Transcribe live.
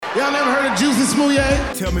Y'all never heard of Juicy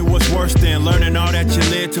Smouye? Tell me what's worse than learning all that you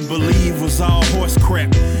led to believe was all horse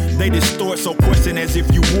crap. They distort so question as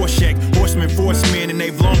if you Warshak. Horsemen, forcemen, and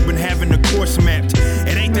they've long been having the course mapped.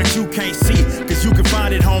 It ain't that you can't see, cause you can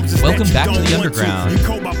find it, Holmes. Welcome back to the Underground.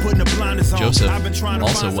 Joseph,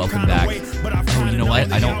 also welcome back. Oh, you know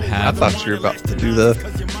what? I don't have... I thought you were about to do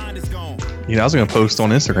the... You know, I was going to post on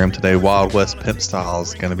Instagram today, Wild West Pimp Style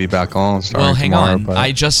is going to be back on. Well, hang tomorrow, on.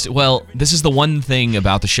 But... This is the one thing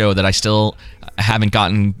about the show that I still haven't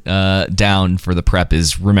gotten down for the prep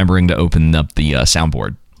is remembering to open up the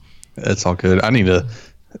soundboard. It's all good. I need to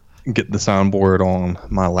get the soundboard on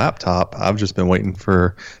my laptop. I've just been waiting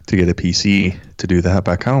to get a PC to do that,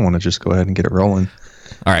 but I kind of want to just go ahead and get it rolling.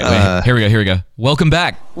 All right, wait, here we go. Welcome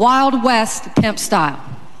back. Wild West Pimp Style.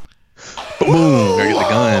 Boom! Gotta get the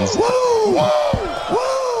guns.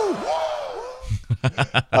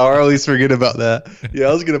 I'll at least forget about that. Yeah,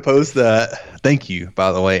 I was going to post that. Thank you,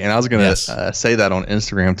 by the way. And I was going to say that on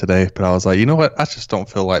Instagram today, but I was like, you know what? I just don't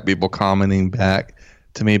feel like people commenting back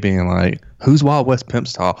to me being like, who's Wild West Pimp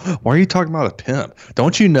Style? Why are you talking about a pimp?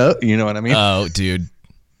 Don't you know? You know what I mean? Oh, dude.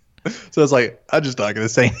 So it's like, I'm just not going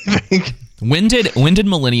to say anything. When did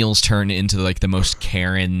millennials turn into like the most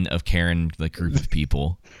Karen of Karen like group of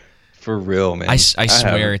people? For real, man. I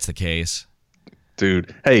swear it's the case.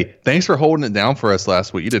 Dude, hey, thanks for holding it down for us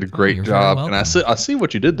last week. You did a great job. And I see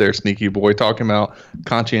what you did there, Sneaky Boy, talking about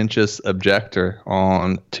conscientious objector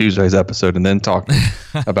on Tuesday's episode and then talking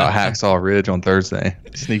about Hacksaw Ridge on Thursday.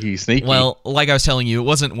 Sneaky. Well, like I was telling you, it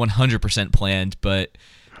wasn't 100% planned, but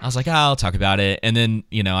I was like, I'll talk about it. And then,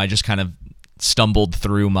 I just kind of stumbled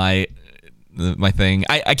through my thing.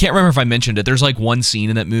 I can't remember if I mentioned it. There's like one scene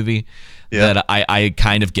in that movie that I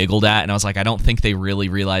kind of giggled at, and I was like, I don't think they really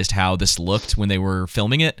realized how this looked when they were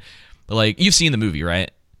filming it. But like, you've seen the movie, right?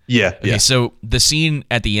 Yeah. Okay, so the scene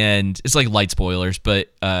at the end, it's like light spoilers,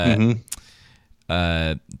 but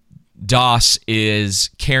Doss is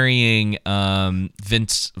carrying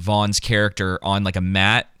Vince Vaughn's character on like a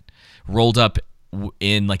mat rolled up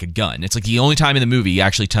in like a gun. It's like the only time in the movie he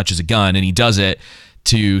actually touches a gun, and he does it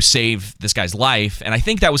to save this guy's life. And I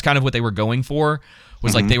think that was kind of what they were going for,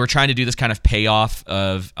 was like they were trying to do this kind of payoff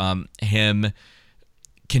of him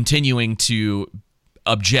continuing to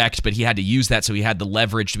object, but he had to use that, so he had the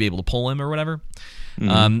leverage to be able to pull him or whatever.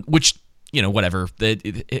 Which, whatever.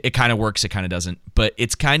 It kind of works, it kind of doesn't. But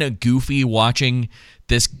it's kind of goofy watching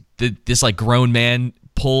this like grown man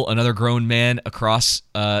pull another grown man across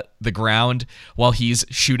the ground while he's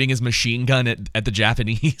shooting his machine gun at the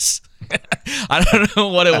Japanese. I don't know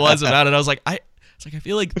what it was about it. I was like, I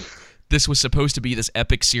feel like this was supposed to be this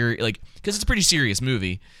epic series, like, because it's a pretty serious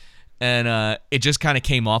movie, and it just kind of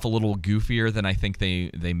came off a little goofier than I think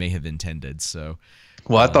they may have intended. So,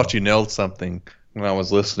 well, I thought you nailed something when I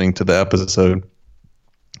was listening to the episode,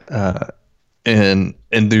 and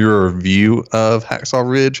in your review of Hacksaw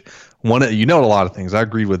Ridge. You know a lot of things. I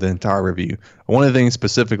agree with the entire review. One of the things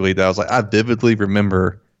specifically that I was like, I vividly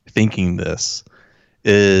remember thinking this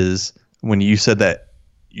is when you said that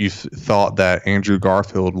you thought that Andrew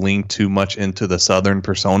Garfield leaned too much into the Southern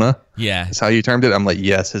persona. Yeah. That's how you termed it. I'm like,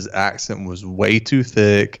 yes, his accent was way too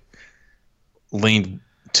thick, leaned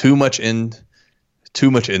too much into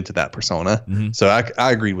that persona. So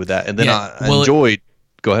I agree with that. And then I enjoyed.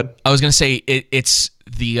 Go ahead. I was going to say it's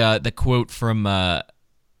the quote from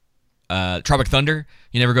Tropic Thunder.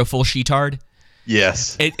 You never go full sheetard.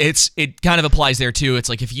 Yes. It kind of applies there too. It's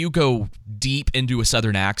like if you go deep into a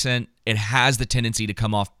Southern accent, it has the tendency to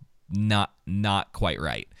come off not quite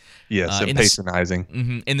right. Yes, and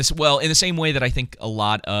patronizing. In the same way that I think a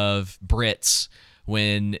lot of Brits,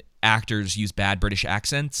 when actors use bad British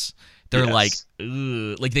accents, they're like,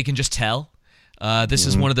 ugh, like they can just tell. This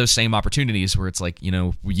is one of those same opportunities where it's like,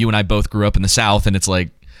 you and I both grew up in the South, and it's like,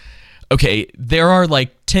 okay, there are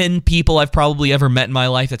like 10 people I've probably ever met in my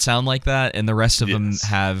life that sound like that, and the rest of them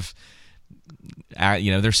have,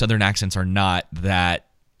 their Southern accents are not that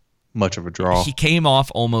much of a draw. He came off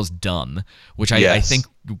almost dumb, which I think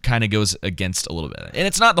kind of goes against a little bit. And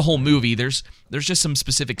it's not the whole movie. There's just some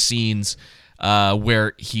specific scenes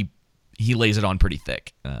where he lays it on pretty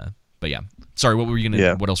thick. But yeah, sorry. What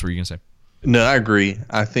else were you gonna say? No, I agree.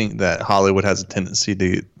 I think that Hollywood has a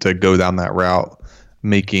tendency to go down that route,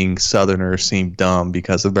 making Southerners seem dumb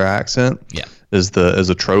because of their accent. Yeah, is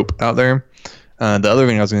a trope out there. The other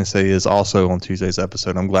thing I was going to say is also on Tuesday's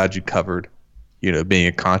episode, I'm glad you covered, being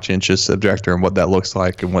a conscientious objector and what that looks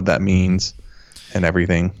like and what that means and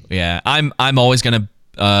everything. Yeah, I'm always going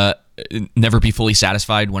to never be fully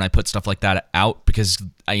satisfied when I put stuff like that out, because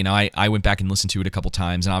I went back and listened to it a couple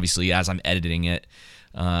times, and obviously as I'm editing it,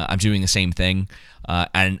 I'm doing the same thing.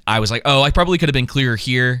 And I was like, oh, I probably could have been clearer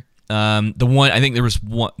here. The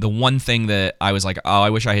one thing that I was like, oh, I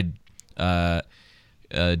wish I had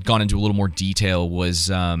gone into a little more detail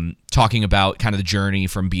was talking about kind of the journey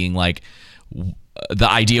from being like, the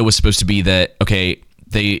idea was supposed to be that, okay,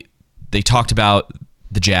 they talked about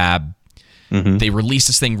the jab. Mm-hmm. They released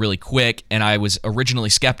this thing really quick, and I was originally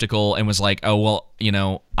skeptical and was like, oh, well,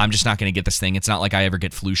 I'm just not going to get this thing. It's not like I ever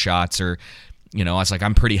get flu shots or, I was like,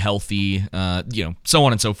 I'm pretty healthy, so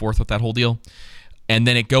on and so forth with that whole deal. And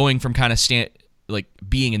then it going from kind of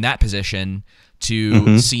being in that position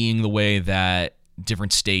to seeing the way that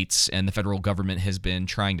different states and the federal government has been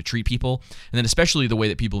trying to treat people, and then especially the way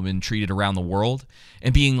that people have been treated around the world,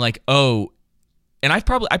 and being like, oh, and I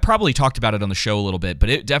probably talked about it on the show a little bit, but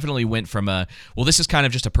it definitely went from this is kind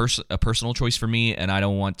of just a personal choice for me, and I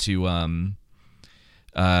don't want to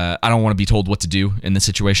be told what to do in this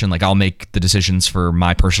situation. Like, I'll make the decisions for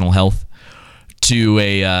my personal health,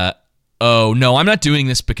 to oh no, I'm not doing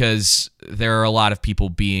this because there are a lot of people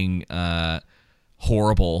being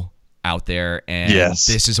horrible out there, and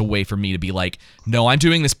this is a way for me to be like, no, I'm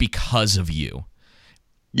doing this because of you.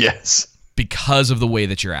 Yes. Because of the way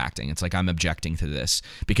that you're acting. It's like, I'm objecting to this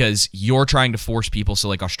because you're trying to force people. So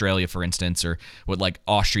like Australia, for instance, or what like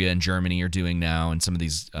Austria and Germany are doing now, and some of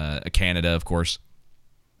these, Canada, of course.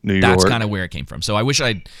 New York. That's kind of where it came from. So I wish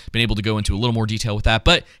I'd been able to go into a little more detail with that.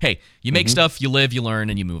 But hey, you make stuff, you live, you learn,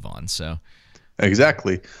 and you move on. So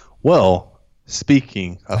exactly. Well,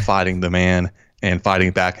 speaking of fighting the man and fighting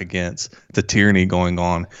back against the tyranny going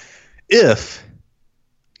on, if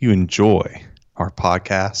you enjoy our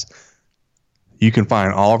podcast, you can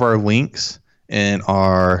find all of our links in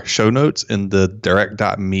our show notes in the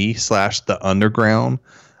direct.me/theunderground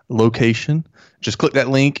location. Just click that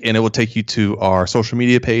link and it will take you to our social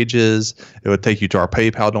media pages. It will take you to our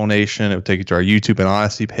PayPal donation. It will take you to our YouTube and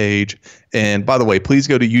Odyssey page. And by the way, please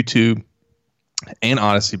go to YouTube and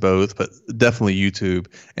Odyssey both, but definitely YouTube,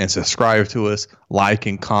 and subscribe to us, like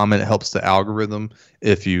and comment. It helps the algorithm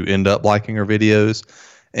if you end up liking our videos.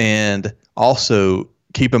 And also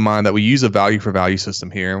keep in mind that we use a value for value system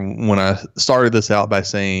here. And when I started this out by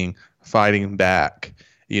saying fighting back,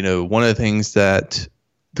 one of the things that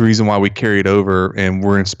the reason why we carried over and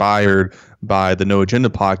we're inspired by the No Agenda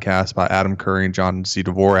podcast by Adam Curry and John C.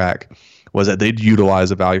 Dvorak was that they'd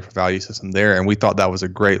utilize a value for value system there. And we thought that was a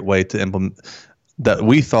great way to implement that.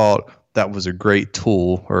 We thought that was a great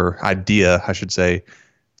tool or idea, I should say,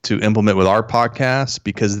 to implement with our podcast,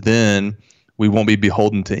 because then we won't be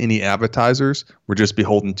beholden to any advertisers. We're just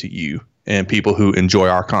beholden to you and people who enjoy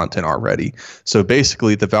our content already. So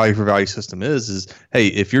basically the value for value system is, hey,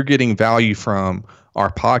 if you're getting value from our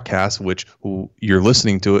podcast, which you're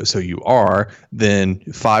listening to it, so you are, then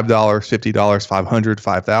 $5, $50, $500,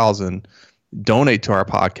 $5,000, donate to our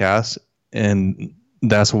podcast. And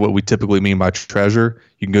that's what we typically mean by treasure.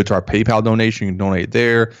 You can go to our PayPal donation, you can donate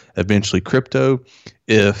there, eventually crypto.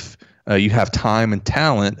 If you have time and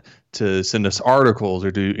talent to send us articles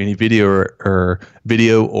or do any video or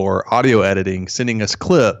audio editing, sending us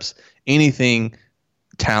clips, anything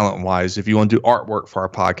talent-wise, if you want to do artwork for our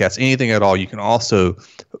podcast, anything at all, you can also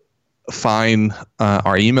find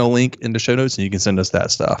our email link in the show notes, and you can send us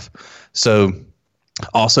that stuff. So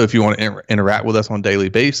also, if you want to interact with us on a daily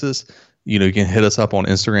basis, you can hit us up on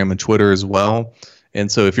Instagram and Twitter as well.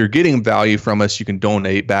 And so if you're getting value from us, you can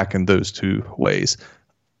donate back in those two ways.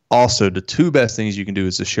 Also, the two best things you can do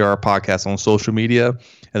is to share our podcast on social media,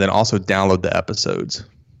 and then also download the episodes.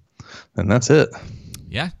 And that's it.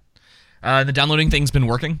 Yeah. The downloading thing's been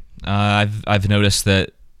working. I've noticed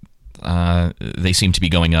that they seem to be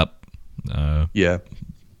going up. Yeah.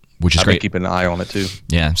 Which is I've great. been keeping an eye on it too.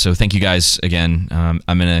 Yeah. So thank you guys again. I'm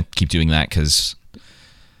going to keep doing that because,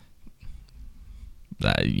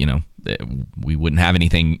 we wouldn't have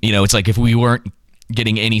anything. It's like if we weren't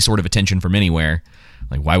getting any sort of attention from anywhere,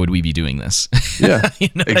 like, why would we be doing this? Yeah,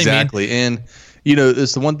 exactly. I mean? And,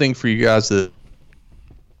 it's the one thing for you guys that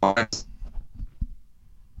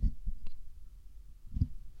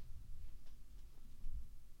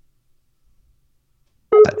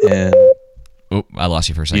and I lost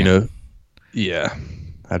you for a second. Yeah,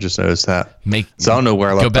 I just noticed that. So I don't know where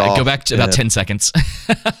I left off. Go back to about 10 seconds.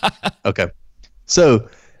 Okay. So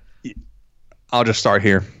I'll just start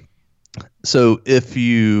here. So if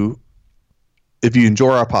you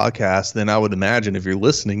enjoy our podcast, then I would imagine if you're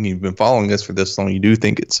listening, you've been following us for this long, you do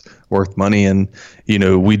think it's worth money. And,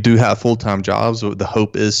 we do have full-time jobs. The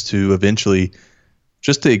hope is to eventually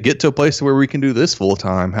just to get to a place where we can do this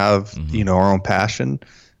full-time, have, our own passion.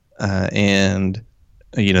 And,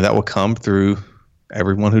 that will come through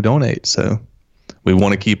everyone who donates. So We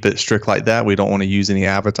want to keep it strict like that. We don't want to use any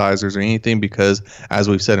advertisers or anything because, as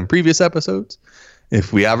we've said in previous episodes,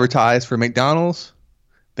 if we advertise for McDonald's,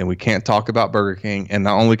 then we can't talk about Burger King. And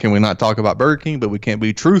not only can we not talk about Burger King, but we can't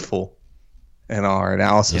be truthful in our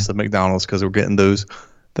analysis of McDonald's because we're getting those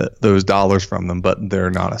dollars from them, but they're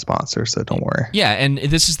not a sponsor, so don't worry. Yeah, and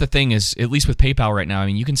this is the thing is, at least with PayPal right now, I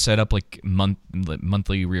mean, you can set up like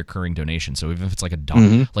monthly reoccurring donations. So even if it's like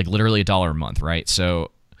 $1, like literally $1 a month, right?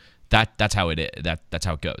 So that's how it is. That's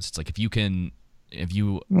how it goes. It's like if you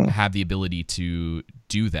have the ability to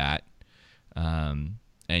do that,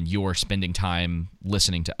 and you're spending time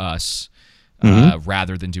listening to us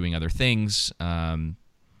rather than doing other things,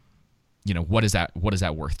 what is that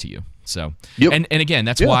worth to you? So and again,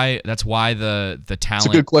 that's why the talent, it's a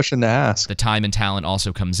good question to ask. The time and talent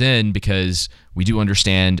also comes in because we do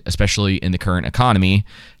understand, especially in the current economy,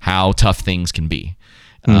 how tough things can be.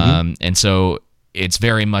 And so it's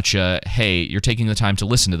very much hey, you're taking the time to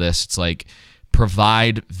listen to this. It's like,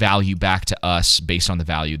 provide value back to us based on the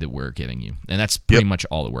value that we're giving you. And that's pretty much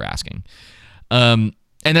all that we're asking. And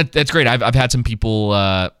that's great. I've had some people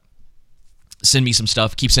send me some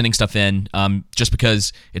stuff, keep sending stuff in. Just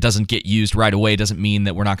because it doesn't get used right away doesn't mean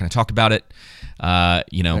that we're not going to talk about it.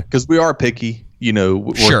 Because we are picky.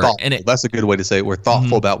 We're thoughtful. And that's a good way to say it. We're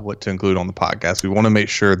thoughtful about what to include on the podcast. We want to make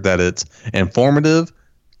sure that it's informative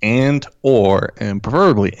and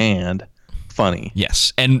preferably funny.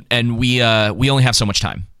 Yes, and we only have so much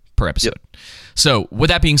time per episode. So with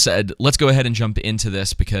that being said, let's go ahead and jump into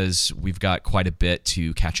this because we've got quite a bit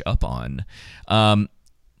to catch up on.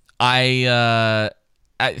 I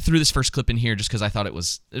threw this first clip in here just because I thought it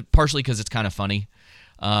was partially because it's kind of funny,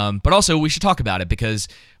 but also we should talk about it because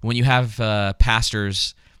when you have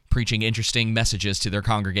pastors preaching interesting messages to their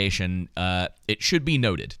congregation, it should be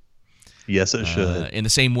noted. Yes, it should. In the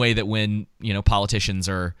same way that when politicians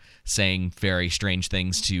are saying very strange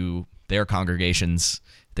things to their congregations,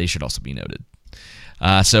 they should also be noted.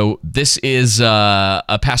 So this is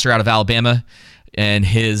a pastor out of Alabama and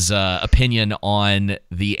his opinion on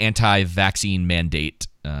the anti-vaccine mandate,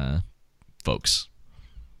 folks.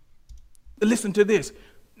 Listen to this.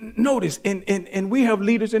 Notice, and we have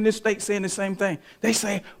leaders in this state saying the same thing. They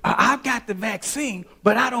say, I've got the vaccine,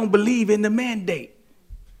 but I don't believe in the mandate.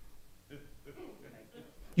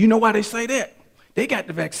 You know why they say that? They got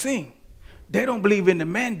the vaccine. They don't believe in the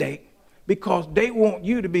mandate because they want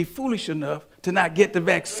you to be foolish enough to not get the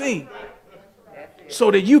vaccine so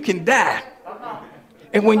that you can die.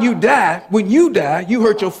 And when you die, you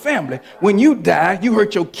hurt your family. When you die, you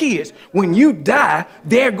hurt your kids. When you die,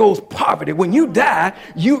 there goes poverty. When you die,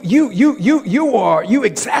 you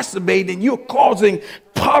exacerbate and you're causing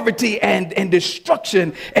poverty and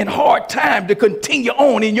destruction and hard time to continue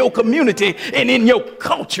on in your community and in your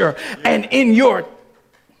culture and in your.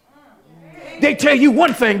 They tell you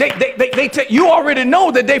one thing. They tell you already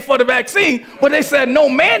know that they for the vaccine, but they said no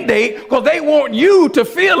mandate because they want you to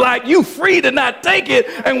feel like you free to not take it.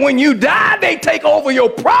 And when you die, they take over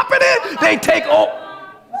your property. They take over.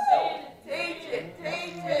 Teach it.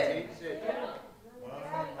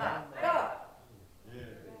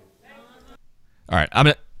 All right,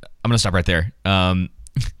 I'm gonna stop right there.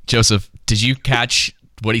 Joseph, did you catch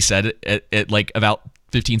what he said at like about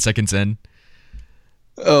 15 seconds in?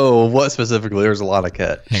 Oh, what specifically? There's a lot of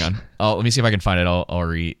catch. Hang on. Let me see if I can find it. I'll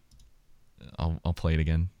play it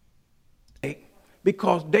again.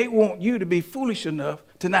 Because they want you to be foolish enough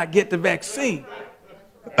to not get the vaccine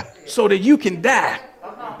so that you can die.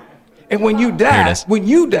 And when you die,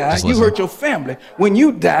 you hurt your family. When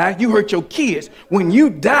you die, you hurt your kids. When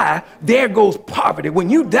you die, there goes poverty. When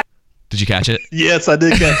you die. Did you catch it? Yes, I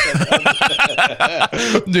did catch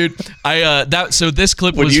it. Dude, so this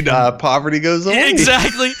clip when was you die, poverty goes away.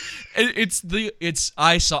 Exactly. I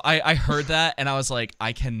heard that and I was like,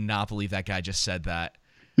 I cannot believe that guy just said that.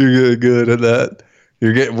 You're good at that.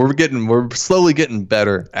 We're slowly getting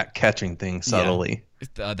better at catching things subtly.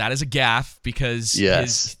 Yeah. That is a gaffe because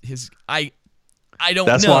I don't know.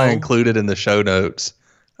 That's why I included in the show notes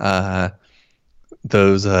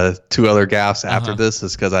those two other gaffes after this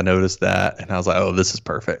is because I noticed that and I was like, oh, this is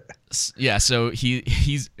perfect. Yeah, so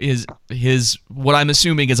he's what I'm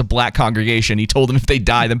assuming is a black congregation. He told them if they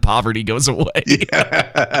die, then poverty goes away.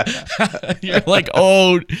 Yeah. You're like,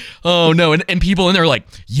 oh no, and people in there are like,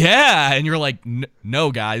 yeah, and you're like,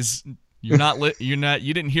 no, guys, you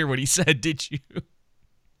didn't hear what he said, did you?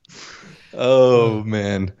 Oh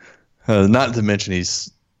man, not to mention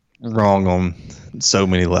he's wrong on so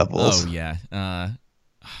many levels. Oh yeah,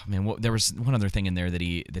 man. There was one other thing in there that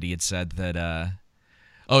he had said that.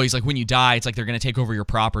 He's like, when you die, it's like they're gonna take over your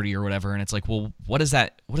property or whatever, and it's like, well, what does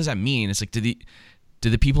that mean? It's like, do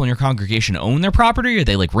the people in your congregation own their property? Are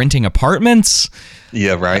they like renting apartments?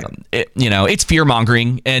 Yeah, right. It's fear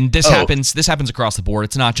mongering, and this happens across the board.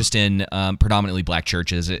 It's not just in predominantly black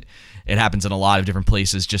churches. It happens in a lot of different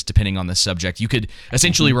places, just depending on the subject. You could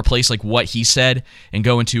essentially replace like what he said and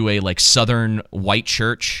go into a like Southern white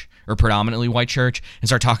church or predominantly white church and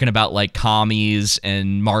start talking about like commies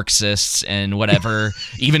and Marxists and whatever,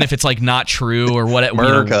 even if it's like not true or what.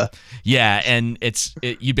 America. Yeah, and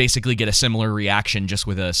you basically get a similar reaction just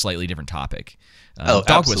with a slightly different topic. Dog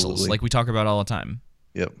absolutely. whistles, like we talk about all the time.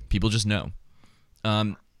 Yep. People just know.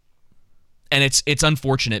 And it's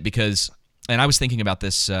unfortunate because, and I was thinking about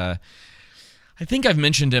this, I think I've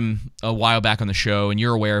mentioned him a while back on the show, and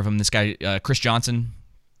you're aware of him, this guy, Chris Johnson.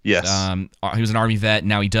 Yes. He was an Army vet.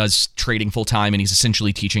 Now he does trading full time, and he's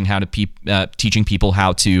essentially teaching teaching people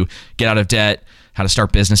how to get out of debt, how to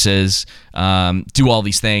start businesses, do all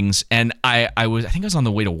these things. And I think I was on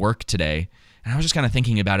the way to work today, and I was just kind of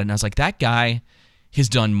thinking about it, and I was like, that guy has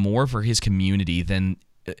done more for his community than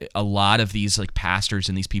a lot of these like pastors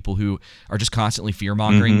and these people who are just constantly fear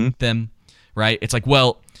mongering them. Right? It's like,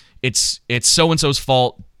 well, it's so and so's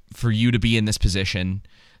fault for you to be in this position.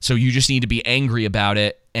 So you just need to be angry about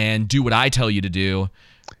it and do what I tell you to do,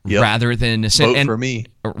 rather than vote for me.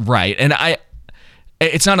 Right. And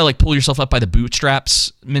it's not a like pull yourself up by the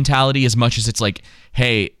bootstraps mentality as much as it's like,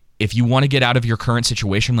 hey, if you want to get out of your current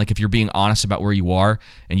situation, like if you're being honest about where you are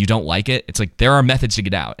and you don't like it, it's like there are methods to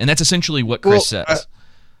get out. And that's essentially what Chris says.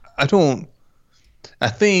 I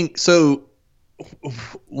think so.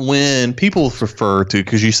 When people refer to,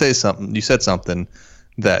 because you said something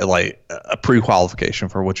that like a pre-qualification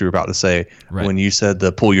for what you were about to say, right, when you said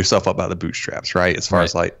the pull yourself up by the bootstraps, right? As far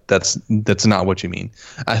as like that's not what you mean.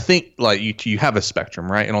 I think like you have a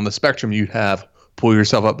spectrum, right? And on the spectrum you have pull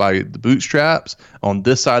yourself up by the bootstraps. On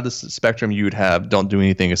this side of the spectrum you would have don't do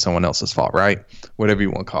anything is someone else's fault, right? Whatever you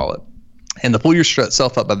want to call it. And the pull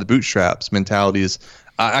yourself up by the bootstraps mentality is,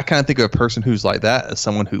 I kind of think of a person who's like that as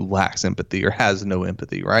someone who lacks empathy or has no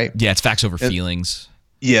empathy, right? Yeah, it's facts over feelings.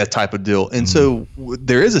 Yeah, type of deal. And so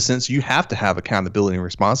there is a sense you have to have accountability and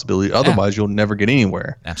responsibility. Otherwise, you'll never get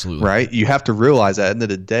anywhere. Absolutely. Right? You have to realize that at the end of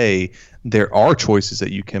the day, there are choices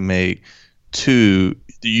that you can make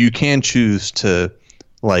you can choose to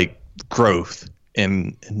like growth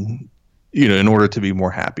and in order to be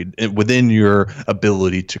more happy within your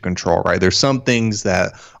ability to control, right? There's some things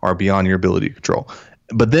that are beyond your ability to control.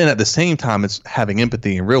 But then at the same time, it's having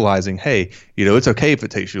empathy and realizing, hey, it's okay if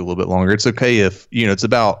it takes you a little bit longer. It's okay if, it's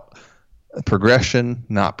about progression,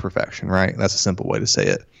 not perfection, right? That's a simple way to say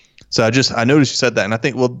it. So I noticed you said that. And I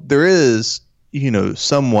think, well, there is,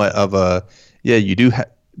 somewhat of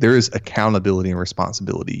there is accountability and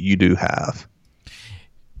responsibility you do have.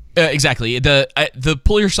 Exactly. The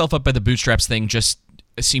pull yourself up by the bootstraps thing just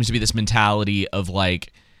seems to be this mentality of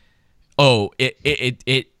like, oh,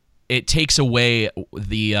 it takes away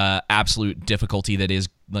the absolute difficulty that is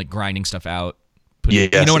like grinding stuff out. You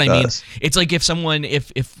know what I mean? It's like if someone,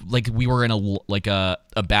 if like we were in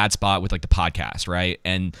a bad spot with like the podcast, right?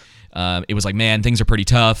 And it was like, man, things are pretty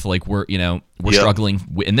tough. Like we're struggling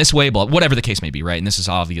in this way, but whatever the case may be, right? And this is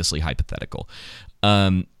obviously hypothetical.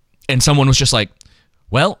 And someone was just like,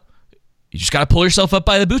 well, you just got to pull yourself up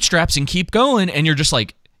by the bootstraps and keep going. And you're just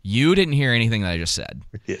like, you didn't hear anything that I just said.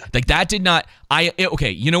 Yeah. Like that did not.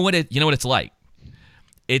 Okay. You know what it's like.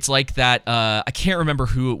 It's like that. I can't remember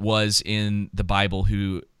who it was in the Bible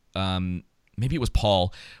who. Maybe it was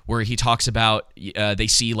Paul, where he talks about they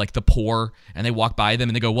see like the poor and they walk by them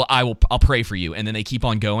and they go, well, I'll pray for you, and then they keep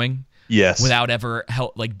on going. Yes. Without ever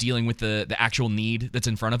dealing with the actual need that's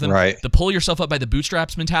in front of them. Right. The pull yourself up by the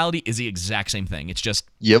bootstraps mentality is the exact same thing. It's just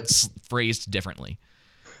phrased differently.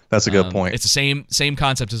 That's a good point. It's the same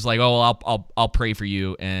concept as like, oh, well, I'll pray for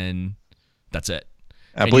you, and that's it.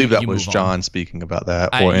 I believe that was John speaking about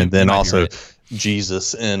that, and then also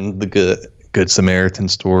Jesus in the Good Samaritan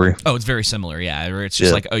story. Oh, it's very similar, yeah. Where it's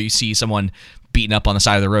just like, oh, you see someone beaten up on the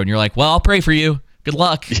side of the road, and you're like, well, I'll pray for you. Good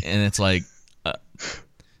luck. And it's like,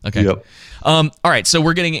 okay. Yep. All right, so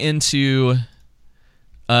we're getting into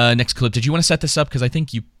next clip. Did you want to set this up? Because I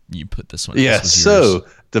think you put this one. Yeah, so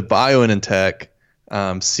the BioNTech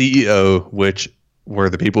CEO, which were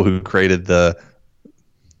the people who created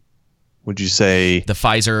would you say the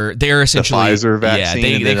Pfizer? They're essentially the Pfizer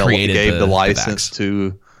vaccine. Yeah, they created gave the license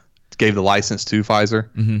to Pfizer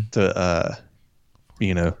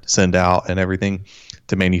to send out and everything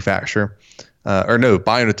to manufacture. Or no,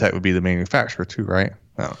 BioNTech would be the manufacturer too, right?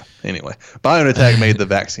 Oh, anyway, BioNTech made the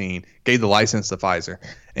vaccine, gave the license to Pfizer,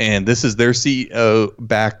 and this is their CEO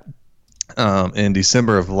back in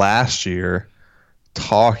December of last year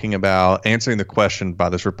talking about answering the question by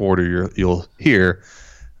this reporter you'll hear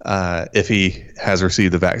if he has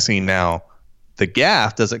received the vaccine. Now, the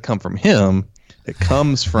gaffe doesn't come from him. It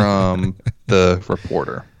comes from the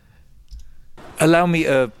reporter. Allow me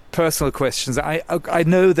a personal questions. I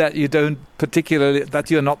know that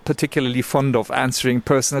you're not particularly fond of answering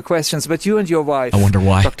personal questions, but you and your wife, I wonder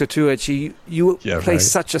why. Dr. Turecki, you play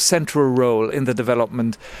such a central role in the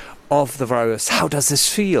development of the virus. How does this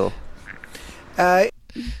feel?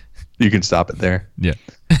 You can stop it there. Yeah.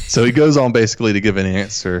 So he goes on basically to give an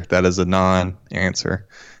answer that is a non-answer,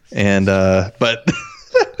 and but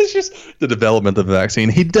it's just the development of the vaccine.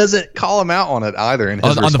 He doesn't call him out on it either. In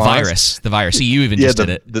his on the virus. See, you even just did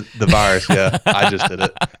it. The virus. Yeah, I just did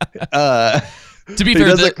it. To be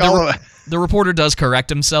fair, the reporter does correct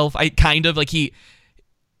himself. I kind of like he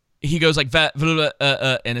goes like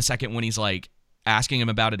in a second when he's like asking him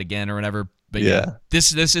about it again or whatever. But yeah,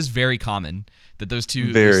 this is very common that those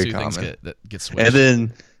two things get switched. And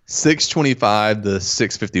then 625 to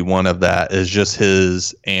 651 of that is just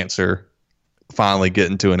his answer. Finally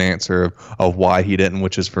getting to an answer of why he didn't,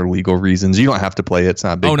 which is for legal reasons. You don't have to play it. It's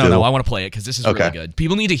not a big deal. No, I want to play it because this is really good.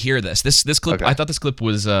 People need to hear this. This clip. Okay. I thought this clip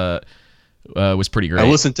was pretty great. I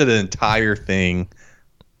listened to the entire thing,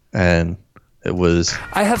 and it was.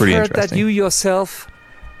 I have pretty heard that you yourself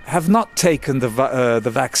have not taken the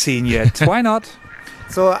vaccine yet. Why not?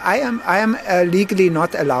 So I am legally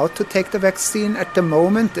not allowed to take the vaccine at the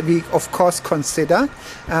moment. We of course consider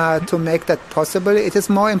to make that possible. It is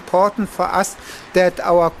more important for us that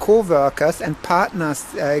our co-workers and partners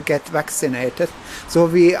get vaccinated. So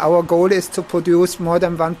our goal is to produce more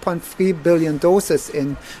than 1.3 billion doses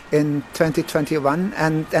in 2021,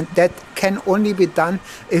 and that can only be done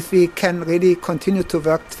if we can really continue to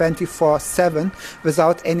work 24/7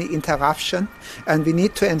 without any interruption. And we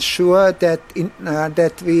need to ensure that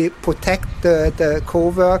that we protect the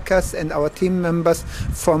co-workers and our team members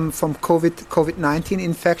from COVID-19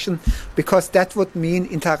 infection, because that would mean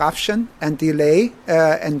interruption and delay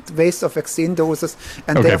and waste of vaccine doses,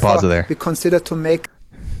 and therefore we consider to make.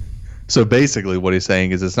 So basically what he's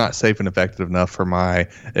saying is it's not safe and effective enough for my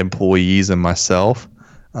employees and myself,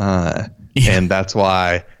 and that's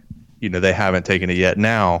why they haven't taken it yet.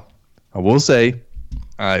 Now, I will say,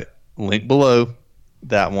 link below,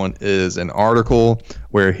 that one is an article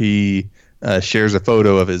where he shares a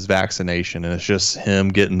photo of his vaccination, and it's just him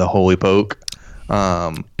getting the holy poke.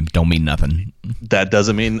 It don't mean nothing. That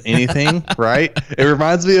doesn't mean anything, right? It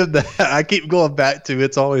reminds me of that. I keep going back to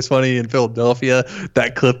It's Always Funny in Philadelphia,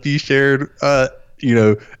 that clip you shared,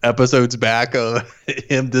 episodes back of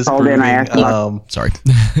him disproving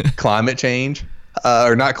climate change,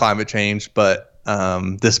 or not climate change, but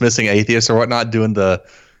dismissing atheists or whatnot, doing the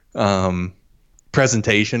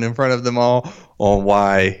presentation in front of them all on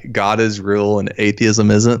why God is real and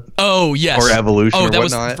atheism isn't. Oh, yes. Or evolution or whatnot.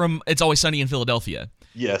 Was from It's Always Sunny in Philadelphia.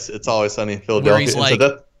 Yes, It's Always Sunny in Philadelphia. Where he's like,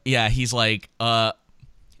 he's like, I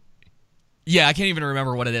can't even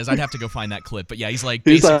remember what it is. I'd have to go find that clip. But yeah, he's like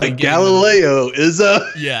Galileo is a...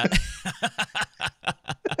 Yeah.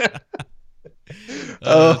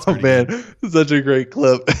 Oh man, such a great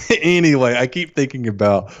clip. Anyway, I keep thinking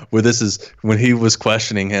about this is when he was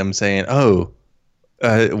questioning him, saying,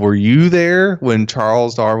 were you there when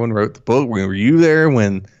Charles Darwin wrote the book? Were you there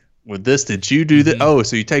when with this? Did you do that? Oh,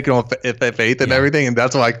 so you take it on faith and everything, and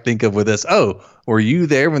that's what I think of with this. Oh, were you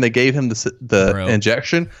there when they gave him the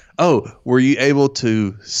injection? Oh, were you able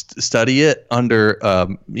to study it under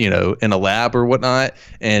in a lab or whatnot,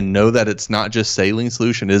 and know that it's not just saline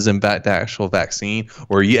solution, it is in fact the actual vaccine?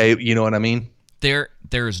 Or you know what I mean? There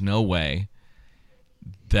is no way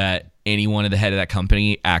that anyone at the head of that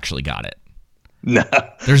company actually got it. No,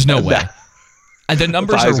 there's no way. And the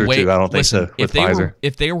numbers Pfizer are way. Too. I don't think so.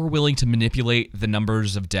 If they were willing to manipulate the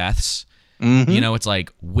numbers of deaths, it's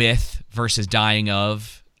like with versus dying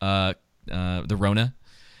of the Rona,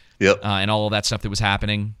 and all of that stuff that was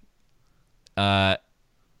happening. Why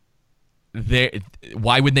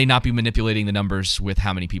would they not be manipulating the numbers with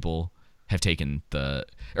how many people have taken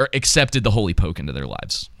or accepted the holy poke into their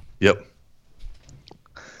lives? Yep,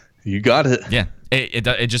 you got it. Yeah,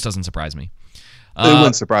 it just doesn't surprise me. It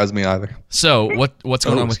wouldn't surprise me either. So what's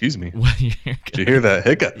going on? Excuse me. Did you hear that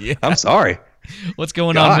hiccup? Yeah. I'm sorry. What's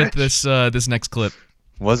going on with this next clip?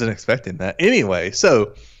 Wasn't expecting that. Anyway,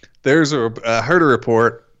 so I heard a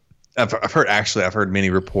report. I've heard many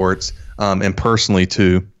reports, and personally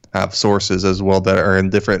too, I have sources as well that are in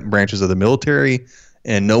different branches of the military,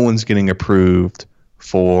 and no one's getting approved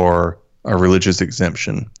for a religious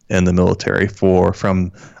exemption in the military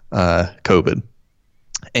from COVID.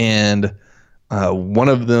 And one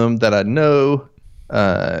of them that I know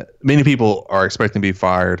many people are expecting to be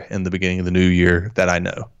fired in the beginning of the new year that I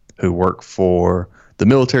know who work for the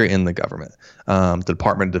military and the government, the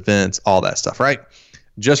Department of Defense, all that stuff, right?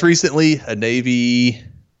 Just recently, a Navy, I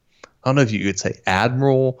don't know if you could say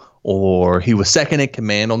admiral, or he was second in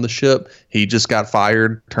command on the ship. He just got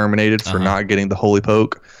fired, terminated for not getting the holy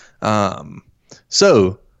poke.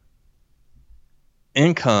 So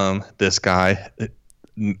income, this guy,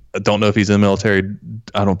 I don't know if he's in the military.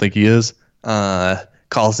 I don't think he is.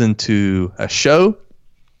 Calls into a show,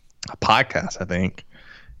 a podcast, I think.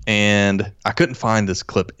 And I couldn't find this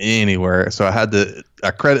clip anywhere, so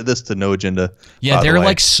I credit this to No Agenda. Yeah, they're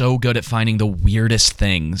like so good at finding the weirdest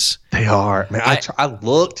things. They are. Man, I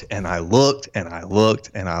looked and I looked and I looked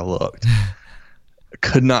and I looked.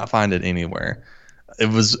 Could not find it anywhere. It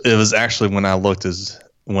was actually when I looked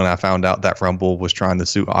when I found out that Rumble was trying to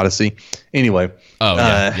sue Odyssey. Anyway. Oh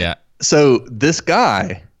yeah. So this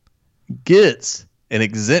guy gets an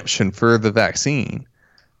exemption for the vaccine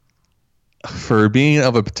for being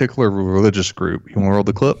of a particular religious group. You want to roll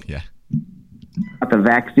the clip? Yeah. The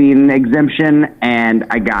vaccine exemption, and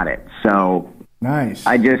I got it. So nice.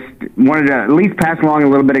 I just wanted to at least pass along a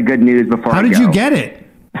little bit of good news before. How did you get it?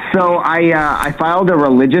 So I filed a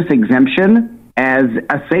religious exemption as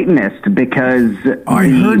a Satanist because I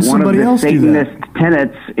heard one of somebody the else do that. Satanist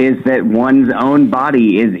tenets is that one's own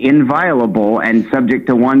body is inviolable and subject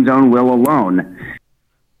to one's own will alone.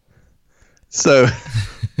 So,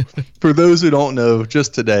 for those who don't know,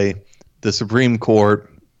 just today, the Supreme Court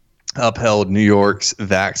upheld New York's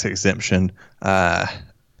vax exemption,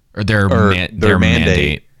 or their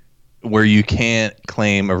mandate, where you can't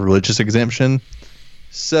claim a religious exemption.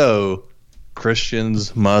 So,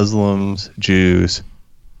 Christians, Muslims, Jews,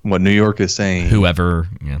 what New York is saying, whoever,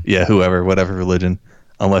 whatever religion,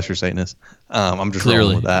 unless you're Satanist. I'm just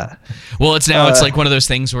rolling with that. Well, it's like one of those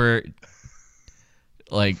things where,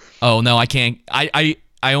 like, oh no, I can't. I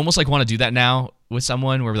almost like want to do that now with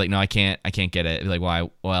someone where we're like, no, I can't get it. Like, why?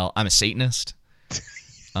 Well, I'm a Satanist.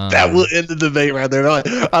 That will end the debate right there. Like,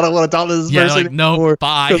 I don't want to talk to this person anymore. No,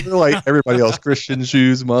 bye. They're like everybody else, Christians,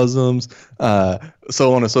 Jews, Muslims,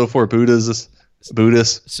 so on and so forth, Buddhists,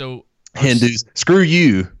 so Hindus. Screw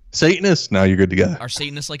you, Satanists. Now you're good to go. Are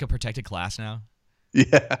Satanists like a protected class now?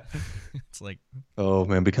 Yeah. It's like, oh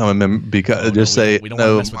man, become a member. My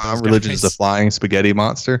religion is the flying spaghetti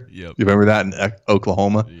monster. Yep. You remember that in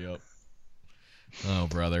Oklahoma? Yep. Oh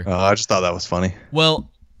brother. I just thought that was funny. Well,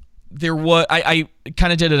 there was I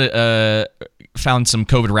kind of did found some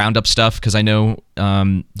COVID roundup stuff because I know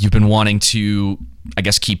you've been wanting to, I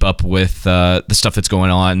guess, keep up with the stuff that's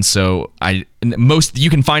going on. So you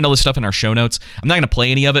can find all this stuff in our show notes. I'm not going to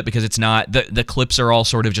play any of it because it's not the clips are all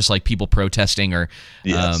sort of just like people protesting or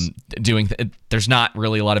doing. There's not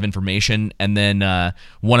really a lot of information. And then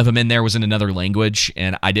one of them in there was in another language,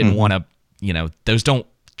 and I didn't want to. Those don't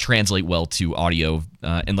translate well to audio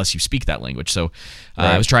unless you speak that language. So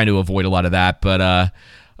I was trying to avoid a lot of that, but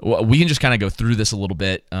we can just kind of go through this a little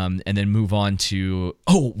bit and then move on to,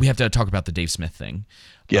 we have to talk about the Dave Smith thing.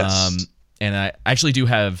 Yes. And I actually do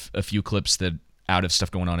have a few clips that out of stuff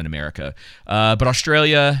going on in America. But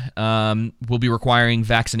Australia will be requiring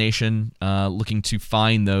vaccination, looking to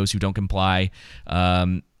fine those who don't comply,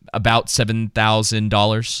 about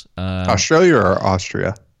 $7,000. Australia or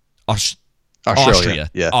Austria? Australia.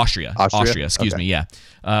 Yeah. Austria. Excuse me. Yeah.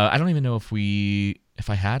 I don't even know if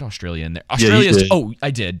I had Australia in there. Australia's. Yeah,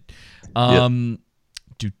 I did.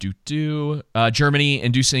 Germany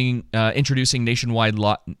introducing nationwide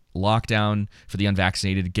lockdown for the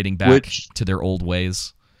unvaccinated, getting back to their old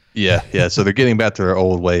ways. Yeah. So they're getting back to their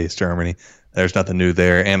old ways, Germany. There's nothing new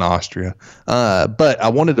there, and Austria. But I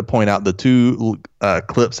wanted to point out the two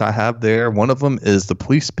clips I have there. One of them is the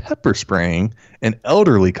police pepper spraying an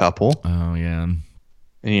elderly couple. Oh, yeah.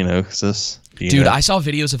 Dude, I saw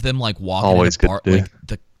videos of them like walking always in like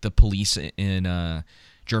the police in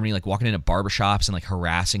Germany, like walking into barbershops and like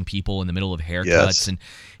harassing people in the middle of haircuts. Yes. And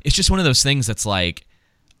it's just one of those things that's like,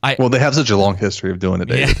 they have such a long history of doing it,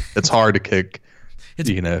 David. Yeah. It's hard to kick, it's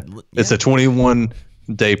a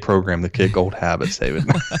 21-day program to kick old habits, David.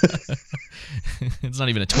 It's not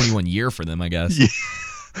even a 21-year for them, I guess.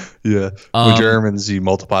 Yeah. With Germans, you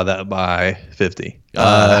multiply that by 50.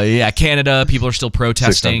 Canada, people are still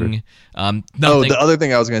protesting. The other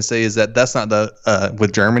thing I was going to say is that's not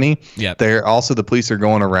with Germany. Yeah. The police are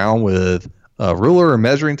going around with a ruler or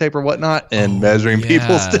measuring tape or whatnot and measuring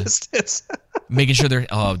people's distance. Making sure they're,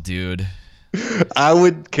 dude. I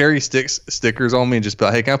would carry stickers on me and just be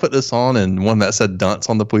like, hey, can I put this on? And one that said dunce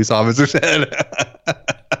on the police officer's head.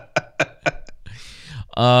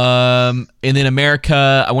 And in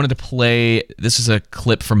America, I wanted to play, this is a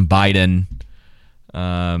clip from Biden.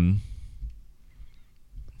 If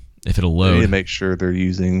it'll They need load. to make sure they're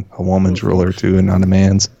using a woman's ruler too and not a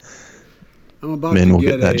man's. I'm about Men to will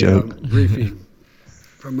get get that a joke. briefing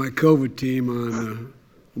from my COVID team on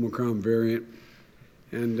Omicron variant,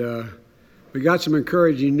 and we got some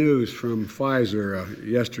encouraging news from Pfizer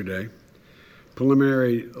yesterday.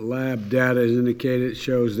 Preliminary lab data has indicated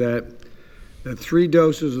shows that 3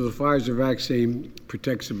 doses of the Pfizer vaccine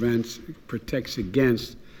protects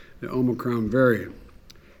against the Omicron variant.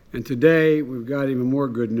 And today we've got even more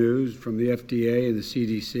good news from the FDA and the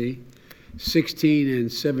CDC. 16 and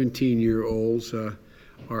 17-year-olds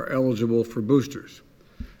are eligible for boosters.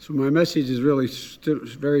 So my message is really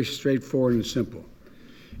very straightforward and simple.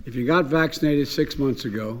 If you got vaccinated 6 months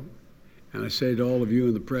ago, and I say to all of you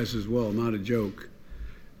in the press as well, not a joke,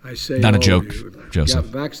 I say Not a all joke, of you, if Joseph.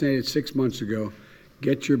 you got vaccinated 6 months ago,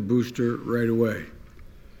 get your booster right away.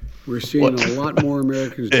 We're seeing a lot more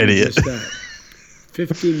Americans do Idiot. just that.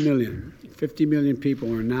 50 million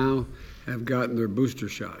people are now have gotten their booster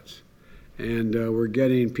shots. And we're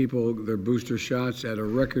getting people their booster shots at a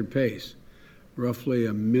record pace, roughly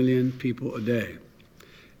 1 million people a day.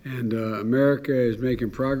 And America is making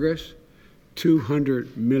progress,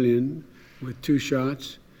 200 million with 2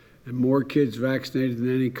 shots, and more kids vaccinated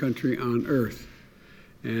than any country on earth.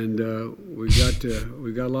 And we got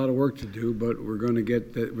a lot of work to do, but we're going to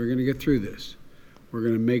get through this. We're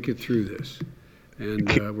going to make it through this, and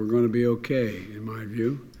we're going to be okay, in my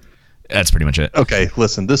view. That's pretty much it. Okay,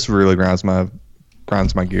 listen, this really grinds my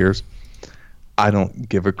gears. I don't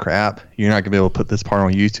give a crap. You're not gonna be able to put this part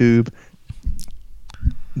on YouTube.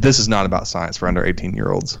 This is not about science for under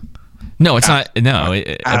 18-year-olds. No, it's not. No,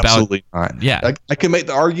 Absolutely not. Yeah. I can make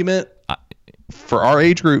the argument for our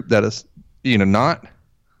age group that is, not.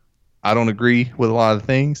 I don't agree with a lot of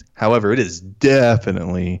things. However, it is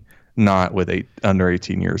definitely not with under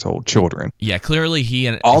 18 years old children. Yeah, clearly he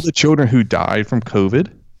and all the children who died from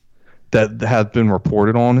COVID that have been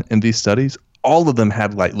reported on in these studies, all of them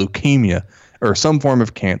had like leukemia or some form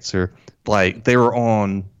of cancer. Like they were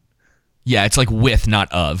on. Yeah, it's like with,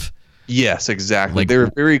 not of. Yes, exactly. Like, they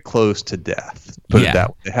were very close to death. Put it that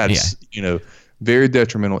way. They had, very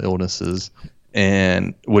detrimental illnesses,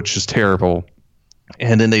 and which is terrible.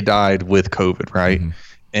 And then they died with COVID, right? Mm-hmm.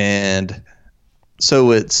 And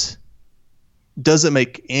so doesn't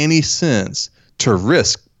make any sense to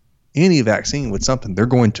risk any vaccine with something they're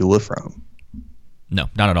going to live from. No,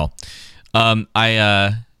 not at all.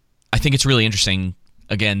 I think it's really interesting.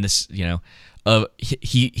 Again, this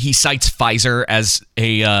he cites Pfizer as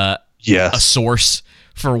a source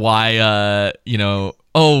for why the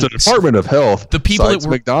Department of Health the people cites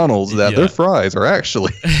McDonald's that their fries are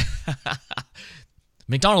actually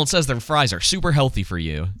McDonald's says their fries are super healthy for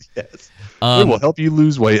you. Yes. It will help you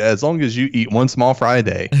lose weight as long as you eat 1 small fry a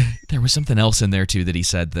day. There was something else in there too that he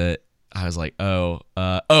said that I was like, the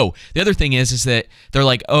other thing is that they're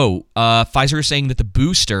like, Pfizer is saying that the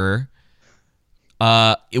booster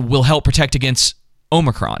it will help protect against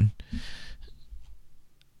Omicron.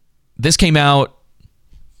 This came out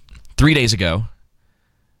 3 days ago.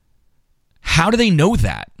 How do they know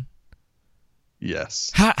that? Yes.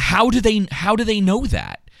 How do they know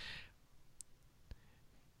that?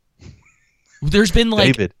 There's been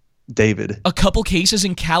like David, a couple cases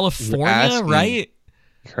in California, right?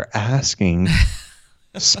 You're asking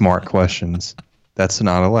smart questions. That's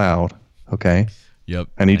not allowed. Okay. Yep.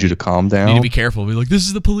 I need you to calm down. You need to be careful. Be like, this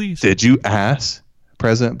is the police. Did you ask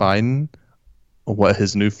President Biden what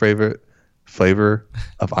his new favorite flavor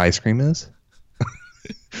of ice cream is?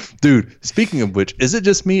 Dude, speaking of which, is it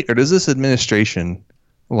just me or does this administration,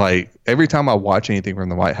 like every time I watch anything from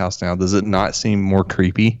the White House now, does it not seem more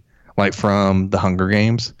creepy? Like from the Hunger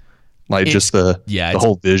Games? Like just the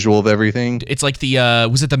whole visual of everything? It's like the,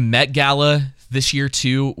 was it the Met Gala this year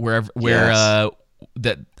too, where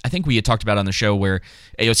that I think we had talked about on the show where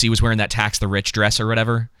AOC was wearing that tax the rich dress or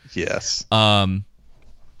whatever. Yes.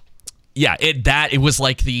 It was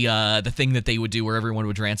like the thing that they would do where everyone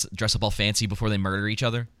would dress up all fancy before they murder each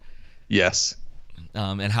other. Yes.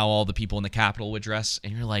 And how all the people in the Capitol would dress,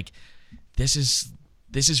 and you're like, this is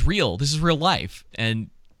real. This is real life, and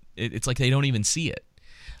it's like they don't even see it.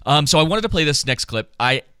 So I wanted to play this next clip.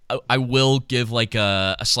 I will give like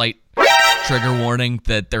a slight trigger warning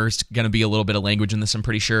that there's going to be a little bit of language in this, I'm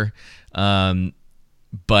pretty sure. But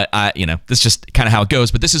this is just kind of how it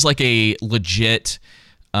goes. But this is like a legit,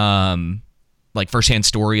 like firsthand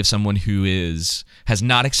story of someone who has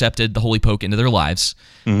not accepted the Holy Poke into their lives,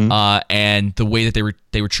 and the way that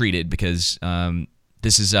they were treated. Because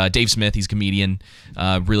this is Dave Smith. He's a comedian,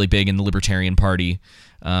 really big in the Libertarian Party,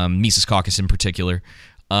 Mises Caucus in particular,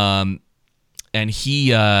 and he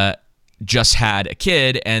just had a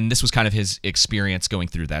kid, and this was kind of his experience going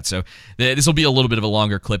through that. So this will be a little bit of a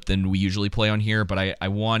longer clip than we usually play on here, but I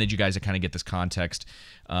wanted you guys to kind of get this context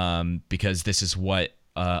because this is what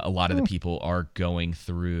a lot of the people are going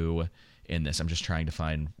through in this. I'm just trying to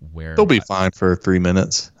find where... They'll be fine for 3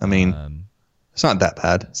 minutes. I mean, it's not that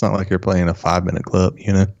bad. It's not like you're playing a 5-minute clip,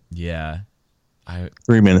 you know? Yeah.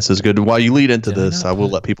 3 minutes is good. While you lead into this, I will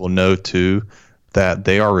let people know, too, that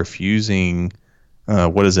they are refusing...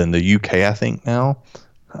 what is it, in the UK, I think, now?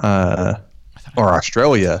 Or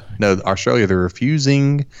Australia. No, Australia, they're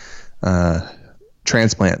refusing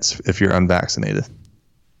transplants if you're unvaccinated.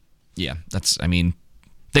 Yeah, that's, I mean,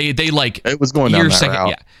 they like... It was going down that route.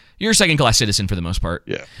 Yeah, you're a second-class citizen for the most part.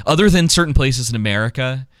 Yeah. Other than certain places in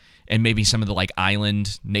America and maybe some of the like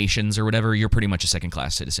island nations or whatever, you're pretty much a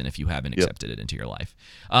second-class citizen if you haven't accepted it into your life.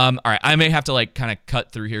 All right, I may have to like kind of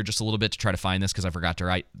cut through here just a little bit to try to find this because I forgot to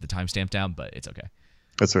write the timestamp down, but it's okay.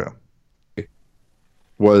 That's right.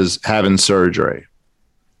 Was having surgery.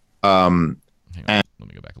 And let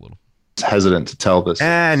me go back a little. Hesitant to tell this.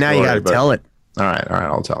 Now you got to tell it. All right,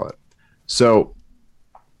 I'll tell it. So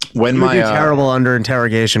when you would do terrible under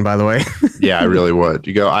interrogation, by the way. Yeah, I really would.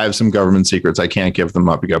 You go, I have some government secrets. I can't give them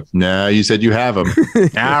up. You go, no, you said you have them.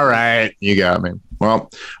 All right, you got me.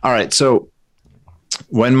 Well, all right. So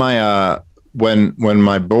when my when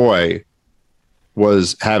my boy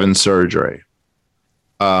was having surgery,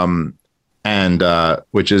 and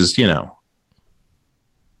which is, you know,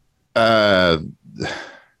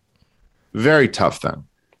 very tough thing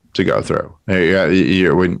to go through.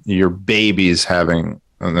 When your baby's having,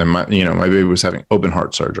 and then my baby was having open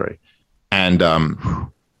heart surgery, and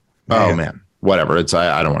oh man, whatever. It's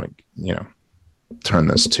I don't want to turn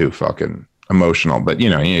this too fucking emotional, but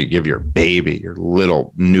you give your baby, your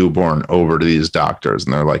little newborn, over to these doctors,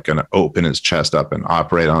 and they're like going to open his chest up and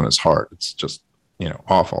operate on his heart. It's just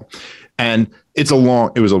awful, and it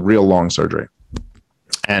was a real long surgery,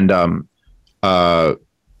 and there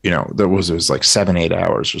was like 7-8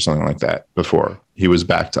 hours or something like that before he was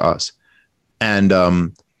back to us.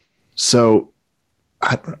 And so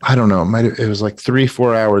I don't know, it was like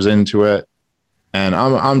 3-4 hours into it. And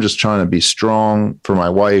I'm just trying to be strong for my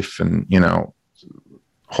wife and,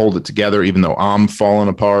 hold it together, even though I'm falling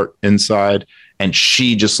apart inside. And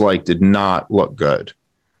she just like did not look good.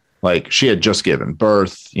 Like she had just given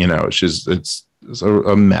birth, it's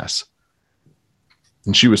a mess.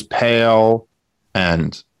 And she was pale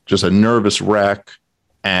and just a nervous wreck,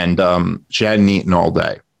 and she hadn't eaten all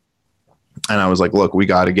day. And I was like, look, we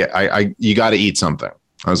got to you got to eat something.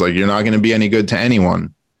 I was like, you're not going to be any good to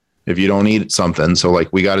anyone if you don't eat something. So like,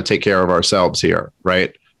 we got to take care of ourselves here,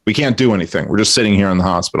 right? We can't do anything. We're just sitting here in the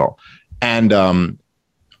hospital. And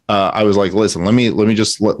I was like, listen,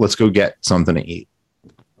 let's go get something to eat.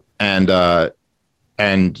 And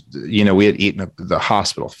we had eaten the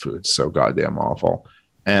hospital food, so goddamn awful.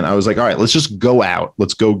 And I was like, all right, let's just go out.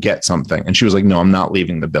 Let's go get something. And she was like, no, I'm not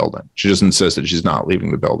leaving the building. She just insisted she's not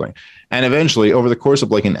leaving the building. And eventually, over the course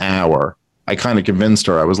of like an hour, I kind of convinced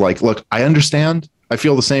her. I was like, look, I understand. I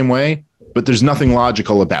feel the same way, but there's nothing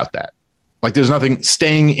logical about that. Like there's nothing,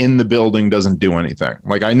 staying in the building doesn't do anything.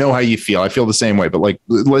 Like I know how you feel. I feel the same way, but like,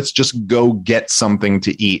 let's just go get something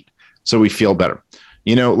to eat so we feel better.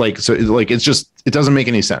 It's just, it doesn't make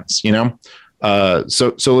any sense,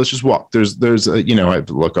 So let's just walk. There's I have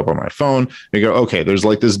to look up on my phone. I go, okay, there's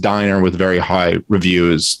like this diner with very high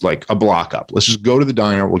reviews, like a block up. Let's just go to the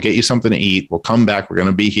diner. We'll get you something to eat. We'll come back. We're going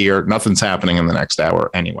to be here. Nothing's happening in the next hour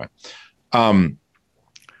anyway.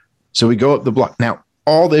 So we go up the block. Now,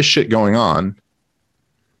 all this shit going on,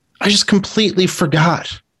 I just completely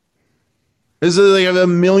forgot. There's like a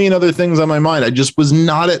million other things on my mind. I just was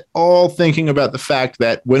not at all thinking about the fact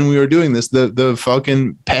that when we were doing this, the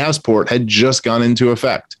fucking passport had just gone into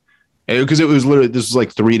effect. Because it was literally, this was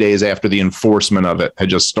like 3 days after the enforcement of it had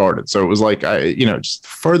just started. So it was like, just the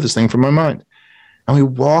furthest thing from my mind. And we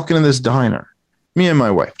walk into this diner, me and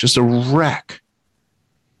my wife, just a wreck.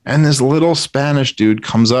 And this little Spanish dude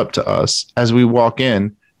comes up to us as we walk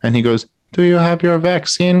in and he goes, do you have your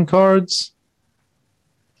vaccine cards?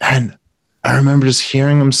 And I remember just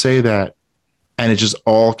hearing him say that, and it just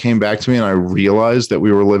all came back to me, and I realized that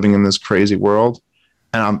we were living in this crazy world,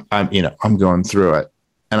 and I'm going through it,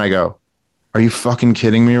 and I go, "Are you fucking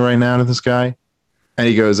kidding me right now?" to this guy, and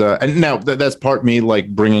he goes, and now that's part me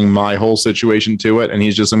like bringing my whole situation to it, and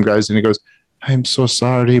he's just some guys, and he goes, "I'm so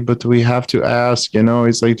sorry, but we have to ask."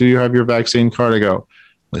 He's like, "Do you have your vaccine card?" I go,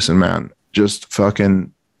 "Listen, man, just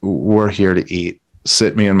fucking, we're here to eat.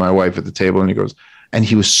 Sit me and my wife at the table," and he goes. And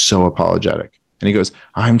he was so apologetic. And he goes,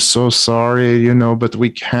 "I'm so sorry, but we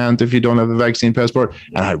can't if you don't have a vaccine passport."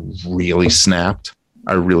 And I really snapped.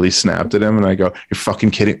 I really snapped at him, and I go, "You're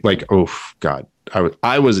fucking kidding!" Like, oh God,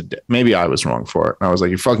 I was maybe I was wrong for it. And I was like,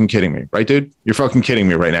 "You're fucking kidding me, right, dude? You're fucking kidding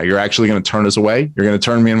me right now. You're actually going to turn us away? You're going to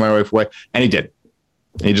turn me and my wife away?" And he did.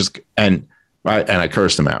 He just and I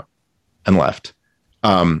cursed him out and left.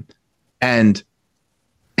 And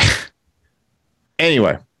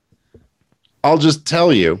anyway, I'll just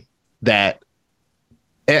tell you that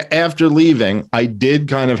after leaving, I did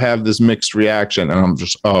kind of have this mixed reaction, and I'm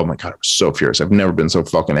just, oh my God, I was so furious. I've never been so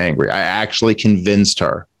fucking angry. I actually convinced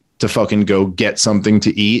her to fucking go get something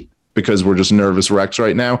to eat because we're just nervous wrecks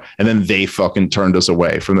right now. And then they fucking turned us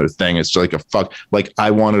away from the thing. It's like like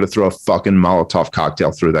I wanted to throw a fucking Molotov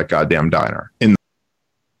cocktail through that goddamn diner.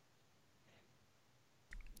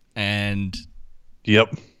 And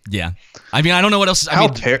yep. Yeah. I mean, I don't know what else.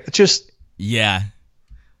 Yeah.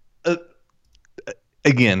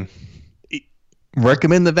 Again,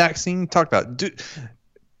 recommend the vaccine. Talk about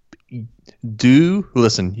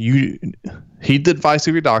listen. You heed the advice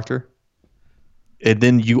of your doctor, and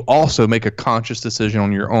then you also make a conscious decision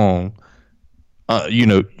on your own.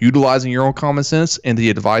 Utilizing your own common sense and the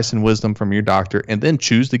advice and wisdom from your doctor, and then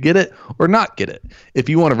choose to get it or not get it. If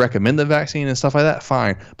you want to recommend the vaccine and stuff like that,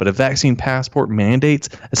 fine. But a vaccine passport mandates,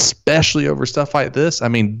 especially over stuff like this, I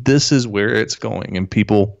mean, this is where it's going. And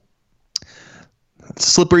people,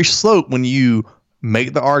 slippery slope when you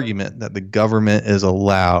make the argument that the government is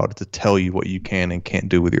allowed to tell you what you can and can't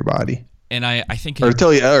do with your body. And I think, or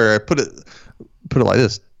put it like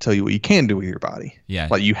this. Tell you what you can do with your body. Yeah.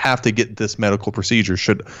 Like you have to get this medical procedure.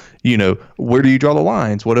 Where do you draw the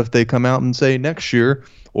lines? What if they come out and say next year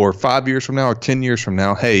or 5 years from now or 10 years from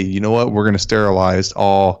now, hey, you know what? We're going to sterilize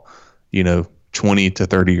all, 20 to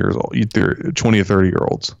 30 years old, 20 to 30 year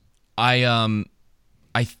olds. The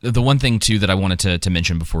one thing too that I wanted to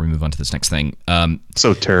mention before we move on to this next thing.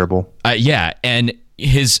 So terrible. Yeah. And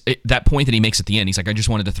that point that he makes at the end, he's like, I just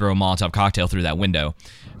wanted to throw a Molotov cocktail through that window.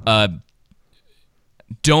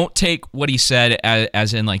 Don't take what he said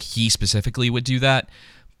as in like he specifically would do that,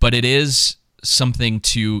 but it is something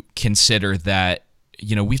to consider that,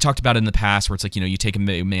 we've talked about it in the past where it's like, you take a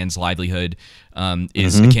man's livelihood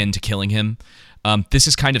is akin to killing him. This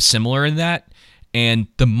is kind of similar in that. And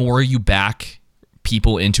the more you back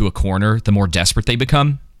people into a corner, the more desperate they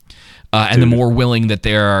become. And the more willing that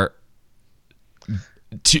they are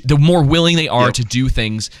to do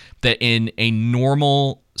things that in a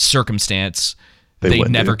normal circumstance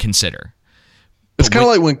they'd never consider. It's kind of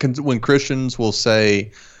like when Christians will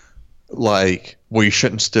say, like, well, you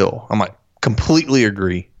shouldn't steal. I'm like, completely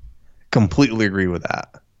agree with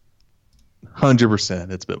that.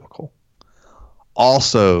 100%, it's biblical.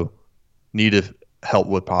 Also, need to help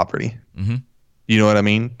with poverty. Mm-hmm. You know what I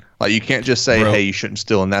mean? Like, you can't just say, hey, you shouldn't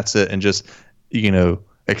steal, and that's it, and just, it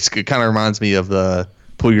kind of reminds me of the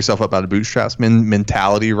pull yourself up by the bootstraps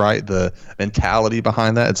mentality, right? The mentality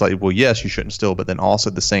behind that. It's like, well, yes, you shouldn't steal, but then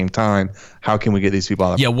also at the same time, how can we get these people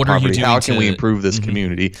out of poverty? What are you doing? How can we improve this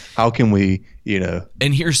community? How can we,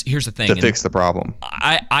 And here's the thing. To fix the problem.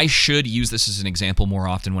 I should use this as an example more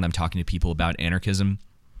often when I'm talking to people about anarchism.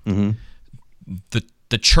 Mm-hmm.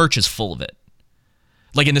 The church is full of it.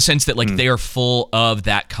 Like in the sense that they are full of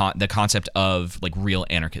that the concept of like real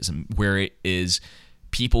anarchism, where it is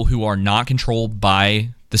people who are not controlled by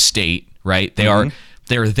the state, right? They're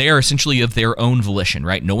there essentially of their own volition,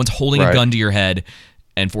 right? No one's holding a gun to your head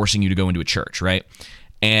and forcing you to go into a church, right?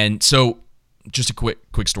 And so, just a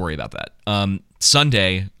quick story about that.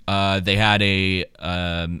 Sunday, they had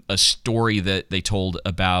a story that they told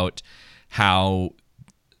about how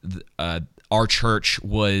our church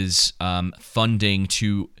was funding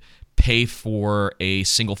to pay for a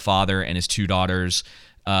single father and his two daughters'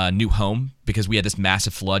 new home because we had this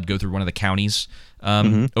massive flood go through one of the counties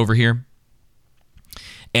over here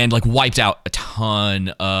and like wiped out a ton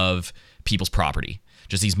of people's property.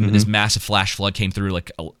 Just this massive flash flood came through,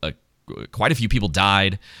 like quite a few people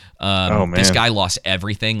died. This guy lost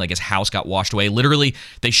everything. Like his house got washed away. Literally,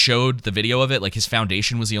 they showed the video of it. Like his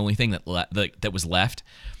foundation was the only thing that was left.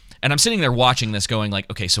 And I'm sitting there watching this going like,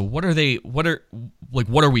 okay, so what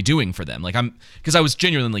are we doing for them? Like because I was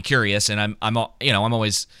genuinely curious, and I'm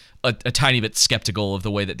always a tiny bit skeptical of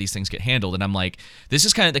the way that these things get handled. And I'm like, this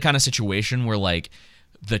is kind of the kind of situation where like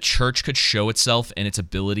the church could show itself and its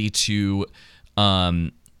ability to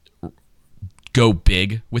go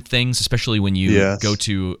big with things, especially when you go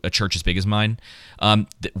to a church as big as mine.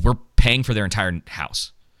 We're paying for their entire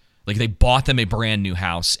house. Like they bought them a brand new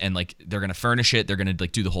house and like they're going to furnish it. They're going to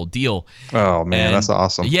like do the whole deal. Oh man, that's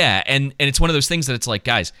awesome. Yeah. And it's one of those things that it's like,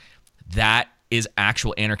 guys, that is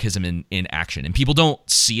actual anarchism in action. And people don't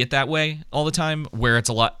see it that way all the time, where it's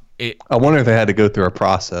a lot. I wonder if they had to go through a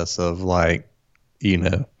process of like you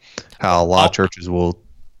know, how a lot of churches will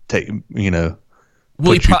take, you know,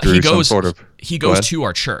 well, he goes Go to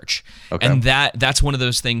our church, Okay. and that's one of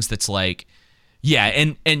those things that's like, yeah,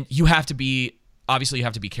 and you have to be. Obviously, you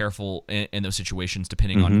have to be careful in those situations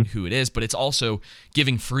depending on who it is, but it's also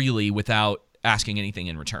giving freely without asking anything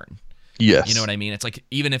in return. Yes. You know what I mean? It's like,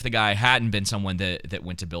 even if the guy hadn't been someone that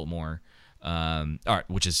went to Biltmore,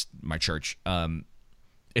 which is my church,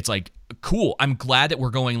 it's like, cool. I'm glad that we're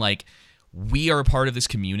going, like, we are a part of this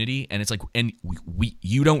community, and it's like, and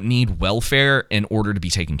you don't need welfare in order to be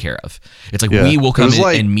taken care of. It's like, we will come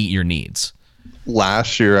in and meet your needs.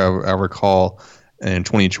 Last year, I recall in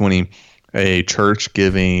 2020, a church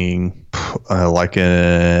giving, like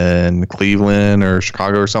in Cleveland or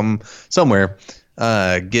Chicago or somewhere,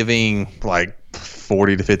 giving like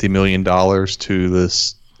 $40 to $50 million to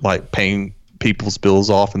this, like paying people's bills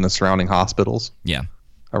off in the surrounding hospitals. Yeah.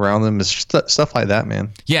 Around them. It's just stuff like that,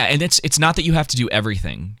 man. Yeah, and it's not that you have to do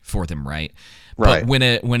everything for them, right? Right.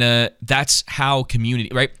 But when that's how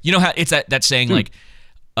community, right? You know how it's that saying, like,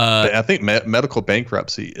 I think medical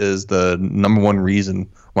bankruptcy is the number one reason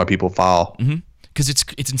why people file. Because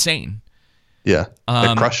it's insane. Yeah,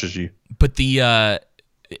 it crushes you. But the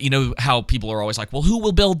you know how people are always like, well, who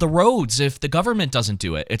will build the roads if the government doesn't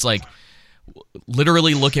do it? It's like,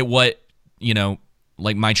 literally look at what, you know,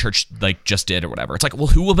 like my church like just did or whatever. It's like, well,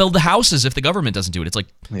 who will build the houses if the government doesn't do it? It's like,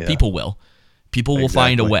 people will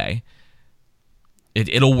find a way.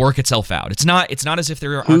 It'll work itself out. It's not as if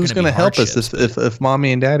there aren't going to be Who's going to help us if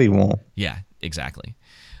mommy and daddy won't? Yeah, exactly.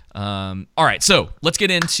 All right, so let's get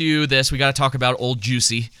into this. We got to talk about Old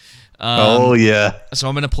Juicy. Oh yeah. So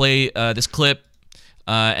I'm going to play this clip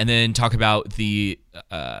and then talk about the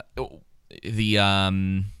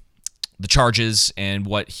charges and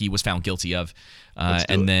what he was found guilty of,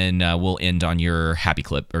 and then we'll end on your happy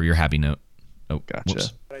clip or your happy note. Oh, gotcha.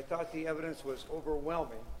 Whoops. I thought the evidence was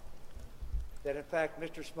overwhelming that in fact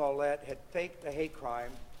Mr. Smollett had faked a hate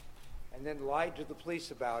crime and then lied to the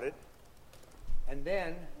police about it, and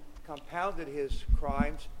then compounded his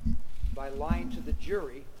crimes by lying to the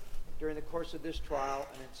jury during the course of this trial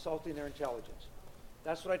and insulting their intelligence.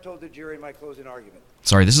 That's what I told the jury in my closing argument.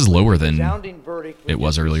 Sorry, this is lower than resounding verdict it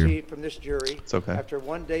was earlier. Received from this jury it's okay. After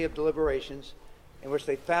one day of deliberations in which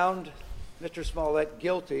they found Mr. Smollett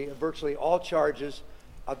guilty of virtually all charges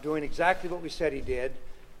of doing exactly what we said he did,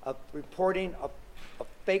 of reporting a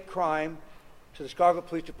fake crime to the Chicago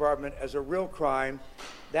Police Department as a real crime.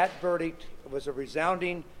 That verdict was a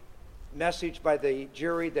resounding message by the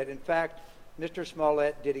jury that in fact Mr.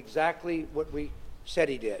 Smollett did exactly what we said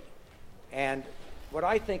he did. And what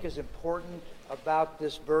I think is important about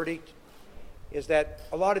this verdict is that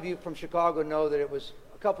a lot of you from Chicago know that it was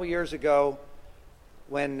a couple years ago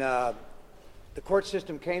when the court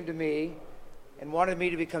system came to me and wanted me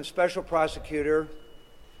to become special prosecutor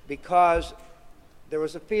because there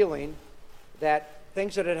was a feeling that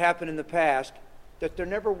things that had happened in the past, that there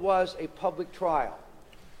never was a public trial,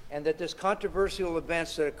 and that this controversial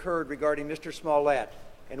events that occurred regarding Mr. Smollett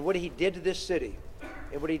and what he did to this city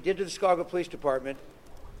and what he did to the Chicago Police Department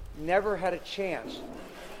never had a chance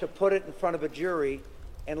to put it in front of a jury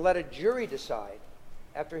and let a jury decide,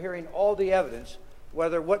 after hearing all the evidence,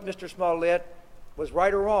 whether what Mr. Smollett was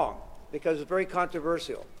right or wrong, because it's very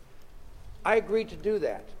controversial. I agreed to do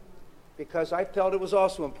that because I felt it was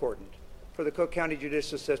also important for the Cook County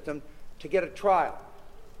judicial system to get a trial.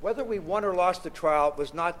 Whether we won or lost the trial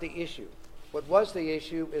was not the issue. What was the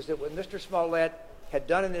issue is that what Mr. Smollett had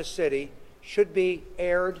done in this city should be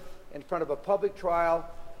aired in front of a public trial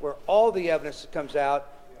where all the evidence that comes out,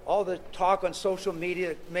 all the talk on social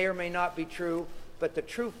media may or may not be true, but the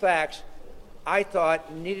true facts, I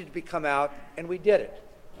thought, needed to come out, and we did it.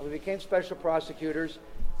 And we became special prosecutors,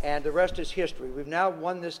 and the rest is history. We've now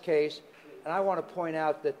won this case, and I want to point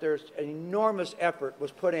out that there's an enormous effort was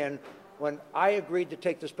put in when I agreed to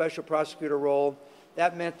take the special prosecutor role.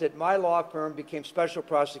 That meant that my law firm became special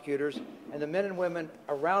prosecutors, and the men and women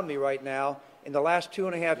around me right now in the last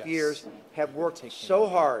 2.5 years have worked so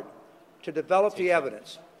hard to develop the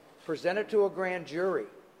evidence, present it to a grand jury,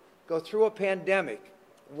 go through a pandemic,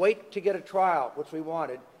 wait to get a trial, which we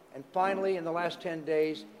wanted, and finally in the last 10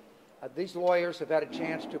 days, these lawyers have had a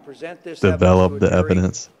chance to present this develop evidence to a the jury.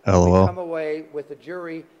 evidence. LOL. We come away with the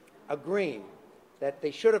jury agreeing that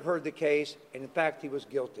they should have heard the case, and in fact he was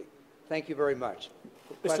guilty. Thank you very much.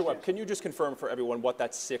 Mr. Webb, can you just confirm for everyone what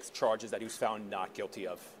that 6 charges that he was found not guilty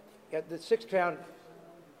of? Yeah, the 6th count,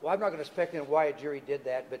 well, I'm not going to speculate why a jury did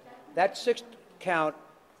that, but that 6th count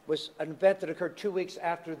was an event that occurred 2 weeks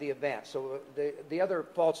after the event. So the other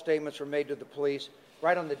false statements were made to the police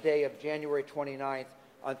right on the day of January 29th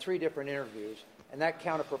on 3 different interviews, and that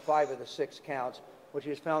counted for 5 of the 6 counts. which he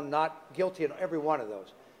was found not guilty in every one of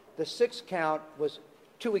those. The sixth count was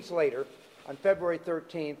 2 weeks later, on February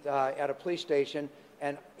 13th, at a police station,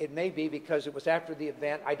 and it may be because it was after the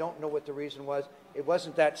event. I don't know what the reason was. It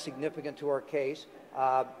wasn't that significant to our case,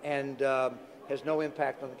 and has no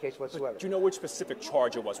impact on the case whatsoever. Do you know which specific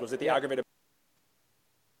charge it was? Was it the aggravated?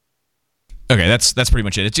 Okay, that's pretty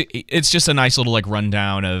much it. It's just a nice little like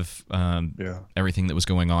rundown of everything that was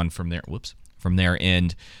going on from there. From their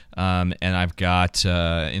end, and I've got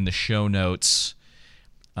in the show notes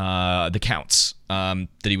the counts that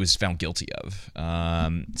he was found guilty of.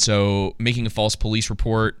 So making a false police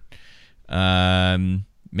report,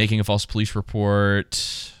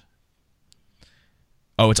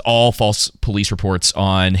 Oh, it's all false police reports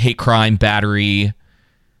on hate crime, battery,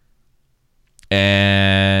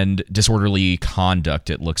 and disorderly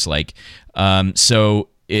conduct, it looks like. So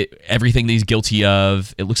everything that he's guilty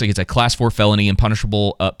of, it looks like it's a class 4 felony and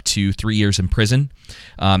punishable up to 3 years in prison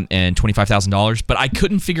and $25,000. But I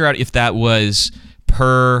couldn't figure out if that was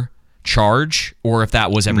per charge or if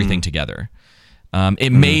that was everything together.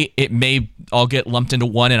 It may all get lumped into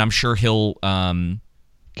one, and I'm sure he'll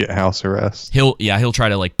get house arrest. He'll try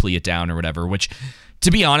to like plea it down or whatever. Which,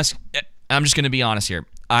 to be honest, I'm just going to be honest here.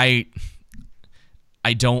 I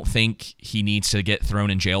don't think he needs to get thrown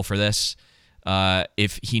in jail for this.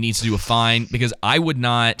 If he needs to do a fine, because I would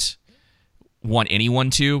not want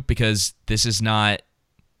anyone to, because this is not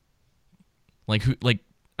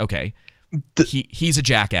okay. He's a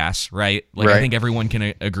jackass, right? Like, right. I think everyone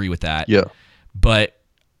can agree with that. Yeah. But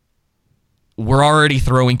we're already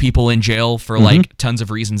throwing people in jail for like tons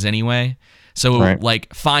of reasons anyway. So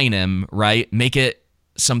like fine him, right? Make it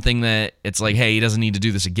something that it's like, hey, he doesn't need to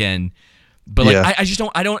do this again. But like, I just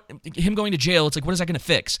don't, him going to jail, it's like, what is that going to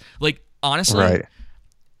fix? Like, honestly,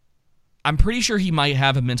 I'm pretty sure he might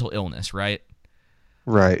have a mental illness, right?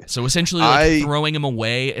 Right. So essentially, like, throwing him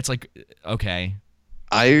away, it's like, okay.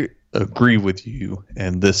 I agree with you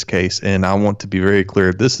in this case, and I want to be very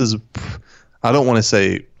clear. This is, I don't want to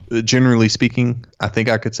say, generally speaking, I think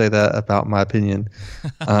I could say that about my opinion.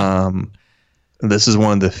 This is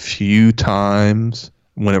one of the few times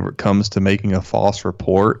whenever it comes to making a false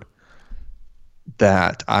report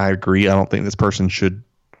that I agree. I don't think this person should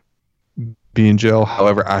be in jail.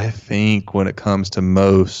 However, I think when it comes to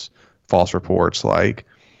most false reports, like,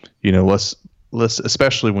 you know, let's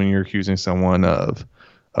especially when you're accusing someone of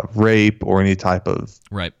rape or any type of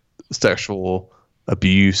sexual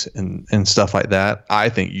abuse and stuff like that, I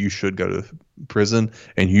think you should go to prison,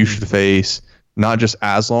 and you should face not just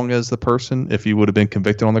as long as the person if you would have been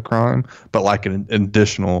convicted on the crime, but like an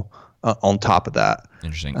additional on top of that.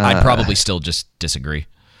 Interesting. I'd probably still just disagree.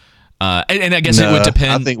 And I guess it would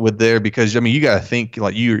depend. I think with there, because I mean, you got to think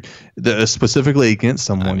like specifically against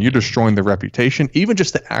someone, you're destroying their reputation. Even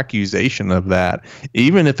just the accusation of that,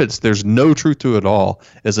 even if there's no truth to it all,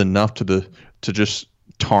 is enough to just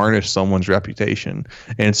tarnish someone's reputation.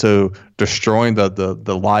 And so destroying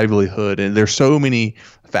the livelihood, and there's so many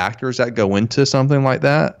factors that go into something like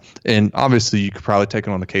that. And obviously you could probably take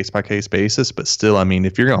it on a case by case basis, but still, I mean,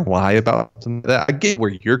 if you're going to lie about something like that, I get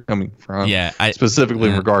where you're coming from. Yeah. Specifically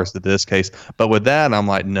in regards to this case. But with that, I'm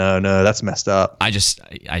like, no, that's messed up. I just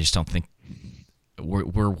don't think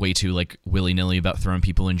we're way too like willy nilly about throwing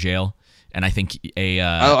people in jail. And I think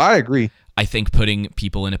I agree. I think putting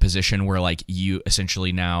people in a position where like you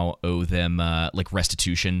essentially now owe them like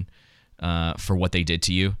restitution for what they did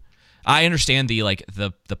to you. I understand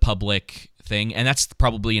the public thing, and that's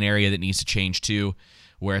probably an area that needs to change too,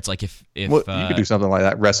 where it's like if you could do something like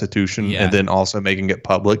that, restitution, and then also making it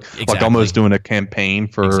public, like almost doing a campaign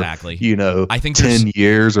for I think 10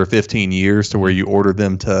 years or 15 years to where you order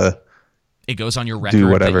them to. It goes on your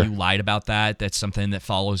record that you lied about that. That's something that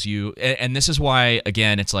follows you, and this is why,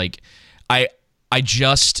 again, it's like I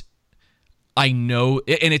know,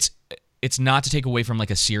 and it's not to take away from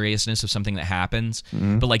like a seriousness of something that happens,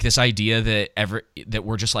 but like this idea that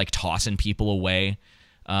we're just like tossing people away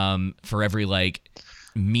for every like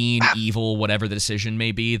mean, evil, whatever the decision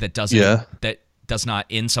may be that does not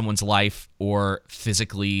end someone's life or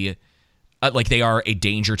physically like they are a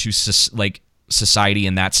danger to society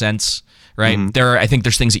in that sense, right? I think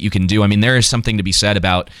there's things that you can do. I mean, there is something to be said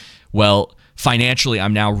about, well, financially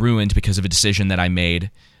I'm now ruined because of a decision that I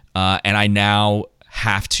made, and I now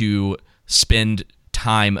have to spend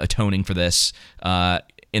time atoning for this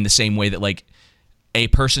in the same way that like a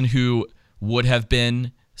person who would have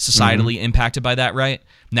been societally impacted by that, right?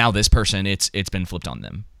 Now this person, it's been flipped on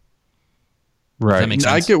them. Right. Does that make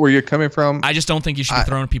sense? I get where you're coming from. I just don't think you should be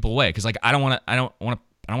throwing people away, because like I don't want to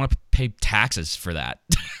to pay taxes for that.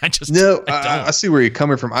 I see where you're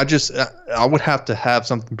coming from. I would have to have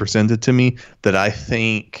something presented to me that I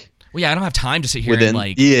think. Well, yeah, I don't have time to sit here and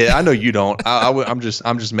like. Yeah, I know you don't. I'm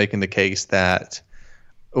just making the case that,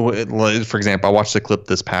 for example, I watched a clip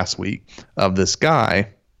this past week of this guy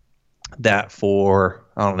that for,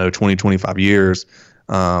 I don't know, 20, 25 years,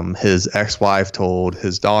 his ex-wife told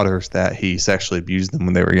his daughters that he sexually abused them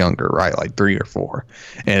when they were younger, right? Like 3 or 4.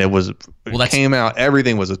 And it came out,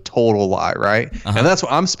 everything was a total lie, right? Uh-huh. And that's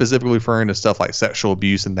what I'm specifically referring to, stuff like sexual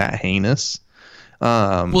abuse and that heinous.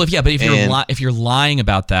 If you're lying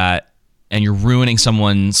about that and you're ruining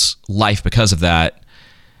someone's life because of that,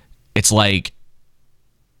 it's like,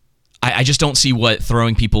 I just don't see what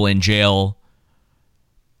throwing people in jail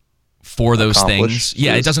for those things.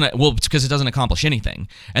 Yeah, it doesn't. Well, it's because it doesn't accomplish anything,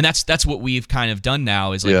 and that's what we've kind of done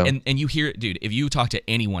now. Is like, and you hear, dude, if you talk to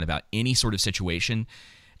anyone about any sort of situation,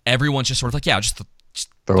 everyone's just sort of like, yeah, just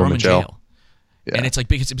throw them in jail. Yeah. And it's like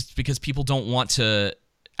because people don't want to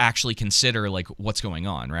actually consider like what's going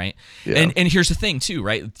on, right? Yeah. And here's the thing too,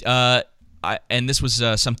 right? And this was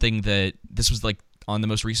something that this was like on the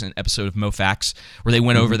most recent episode of MoFax, where they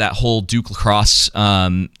went over that whole Duke lacrosse,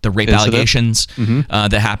 the rape allegations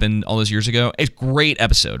that happened all those years ago. It's a great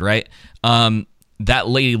episode, right? That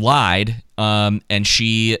lady lied, and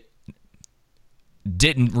she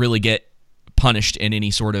didn't really get punished in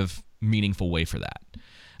any sort of meaningful way for that.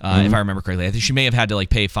 If I remember correctly, I think she may have had to like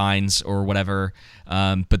pay fines or whatever.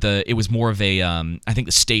 But it was more of a, I think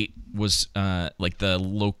the state was like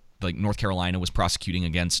North Carolina was prosecuting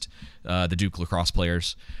against the Duke lacrosse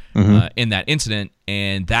players in that incident,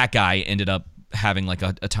 and that guy ended up having like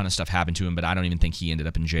a ton of stuff happen to him, but I don't even think he ended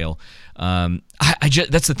up in jail.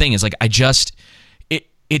 That's the thing, is like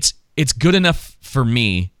it's good enough for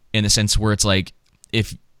me in the sense where it's like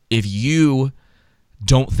if you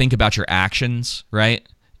don't think about your actions, right,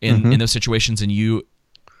 in those situations, and you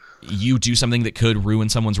do something that could ruin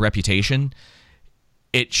someone's reputation,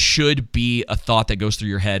 it should be a thought that goes through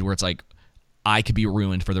your head where it's like, I could be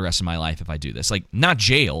ruined for the rest of my life if I do this. Like, not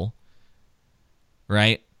jail,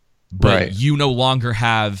 right? But you no longer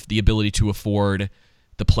have the ability to afford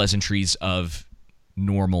the pleasantries of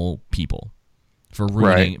normal people for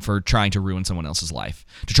trying to ruin someone else's life,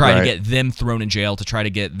 to try to get them thrown in jail, to try to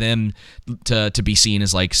get them to be seen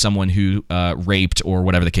as like someone who raped or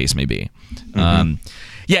whatever the case may be.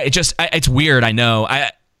 It's weird. I know.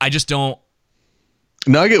 I just don't.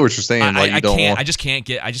 No, I get what you're saying. I just can't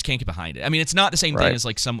get behind it. I mean, it's not the same thing as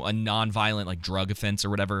like a non-violent like drug offense or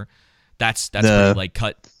whatever. That's pretty like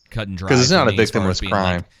cut and dry. Because it's not a victimless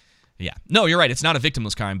crime. Like, no, you're right. It's not a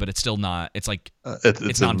victimless crime, but it's still not. It's like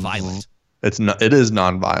it's non-violent. It is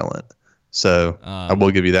non-violent. So I will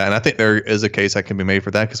give you that, and I think there is a case that can be made for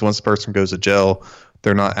that, because once the person goes to jail,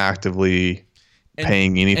 they're not actively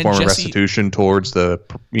paying any form of restitution towards the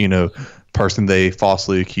person they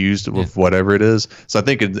falsely accused of whatever it is. So I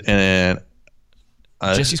think in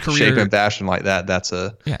Jesse's career, shape and fashion like that, that's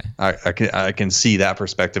I can see that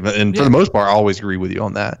perspective, and for the most part, I always agree with you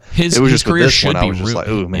on that. His career should be ruined. Like,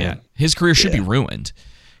 oh man, his career should be ruined.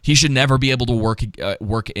 He should never be able to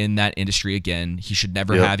work in that industry again. He should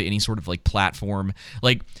never have any sort of like platform.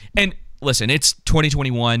 Like, and listen, it's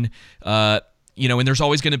 2021. And there's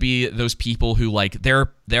always going to be those people who like there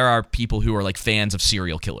are people who are like fans of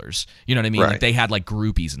serial killers. You know what I mean? Right. Like they had like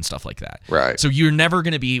groupies and stuff like that. Right. So you're never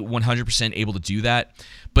going to be 100% able to do that.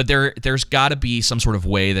 But there's got to be some sort of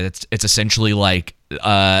way that it's essentially like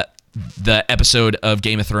the episode of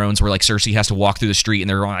Game of Thrones where like Cersei has to walk through the street and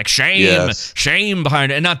they're going like shame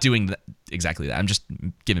behind it, and not doing exactly that. I'm just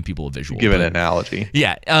giving people a visual. Give an analogy.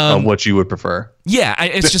 Yeah. On what you would prefer. Yeah.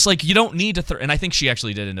 It's just like you don't need to. And I think she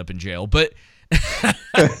actually did end up in jail, but.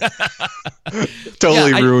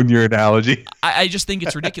 Totally ruined your analogy. I just think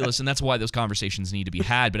it's ridiculous, and that's why those conversations need to be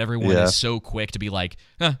had. But everyone is so quick to be like,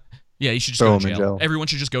 you should just go to jail. Everyone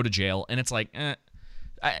should just go to jail, and it's like,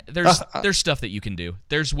 there's stuff that you can do.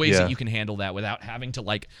 There's ways that you can handle that without having to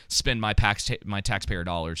like spend my taxpayer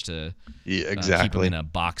dollars to keep them in a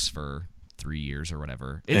box for 3 years or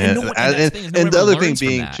whatever. And the other thing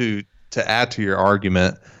being to add to your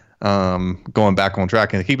argument. Going back on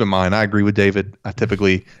track, and keep in mind, I agree with David. I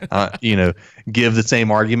typically, give the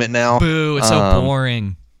same argument now. Boo! It's so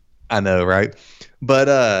boring. I know, right? But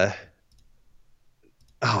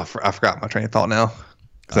I forgot my train of thought now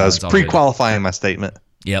because I was pre-qualifying my statement.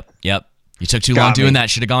 Yep. You took too long doing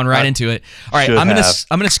that. Should have gone right into it. All right, I'm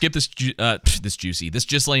gonna skip this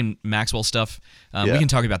Ghislaine Maxwell stuff. We can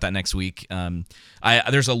talk about that next week.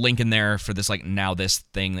 There's a link in there for this like now this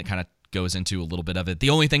thing that kind of goes into a little bit of it. The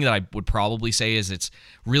only thing that I would probably say is it's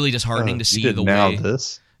really disheartening to see the way.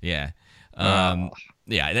 This? Yeah.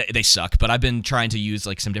 Yeah, they suck. But I've been trying to use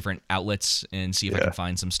like some different outlets and see if I can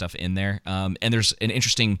find some stuff in there. And there's an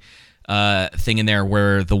interesting thing in there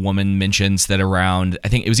where the woman mentions that around, I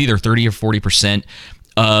think it was either 30 or 40%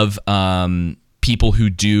 of people who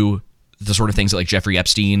do the sort of things that like Jeffrey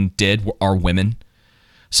Epstein did are women.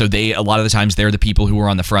 So a lot of the times they're the people who are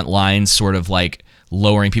on the front lines, sort of like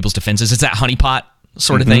lowering people's defenses. It's that honeypot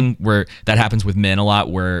sort of thing where that happens with men a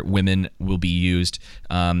lot, where women will be used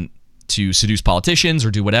to seduce politicians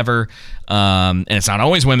or do whatever. And it's not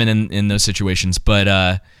always women in those situations,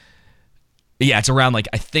 but yeah, it's around like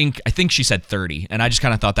I think she said 30, and I just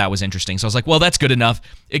kind of thought that was interesting. So I was like, well, that's good enough.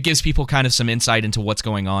 It gives people kind of some insight into what's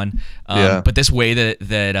going on. But this way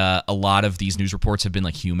that a lot of these news reports have been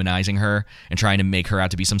like humanizing her and trying to make her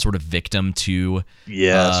out to be some sort of victim to.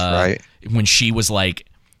 Yes, right. When she was like,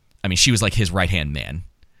 I mean, she was like his right hand man.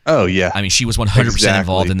 Oh yeah. I mean, she was 100%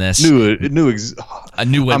 involved in this. Knew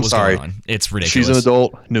what was going on. It's ridiculous. She's an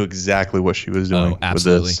adult. Knew exactly what she was doing with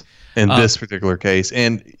this in this particular case,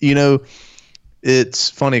 and you know. It's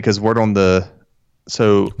funny because word on the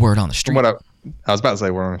street. What I was about to say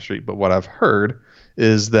word on the street, but what I've heard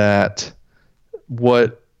is that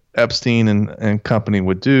what Epstein and company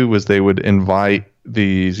would do was they would invite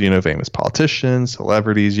these, famous politicians,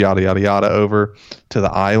 celebrities, yada, yada, yada, over to the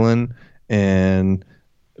island and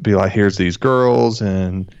be like, here's these girls,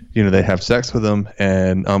 and, they have sex with them,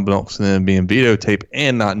 and unbeknownst to them being videotaped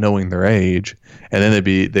and not knowing their age. And then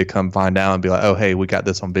they come find out and be like, oh, hey, we got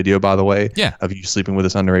this on video, by the way, of you sleeping with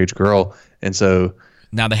this underage girl. And so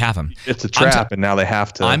now they have him. It's a trap, and now they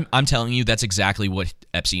have to. I'm telling you, that's exactly what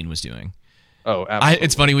Epstein was doing. Oh, absolutely.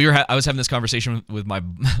 It's funny. I was having this conversation with my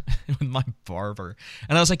with my barber,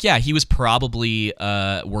 and I was like, yeah, he was probably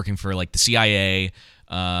working for like the CIA,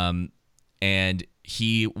 and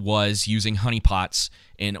he was using honeypots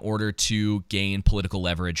in order to gain political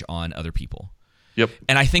leverage on other people. Yep.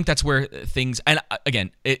 And I think that's where things, and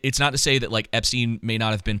again, it's not to say that like Epstein may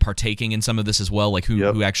not have been partaking in some of this as well, like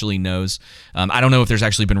who actually knows. I don't know if there's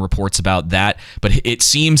actually been reports about that, but it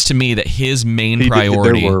seems to me that his main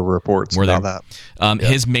priority, there were reports about that.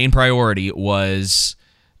 His main priority was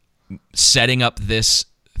setting up this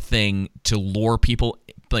thing to lure people,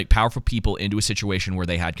 like powerful people, into a situation where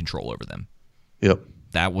they had control over them. Yep.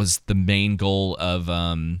 That was the main goal of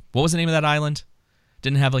what was the name of that island?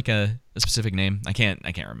 Didn't have like a specific name. I can't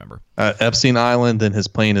remember. Epstein Island, and his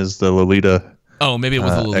plane is the Lolita. Oh, maybe it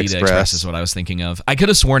was the Lolita Express is what I was thinking of. I could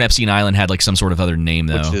have sworn Epstein Island had like some sort of other name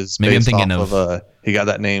though. Which is maybe I'm thinking of he got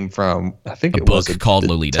that name from I think it book was called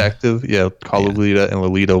Lolita. Detective, called Lolita, and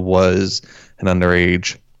Lolita was an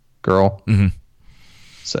underage girl. Mm-hmm.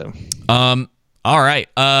 So, all right.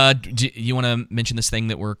 Do you want to mention this thing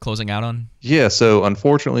that we're closing out on? Yeah. So,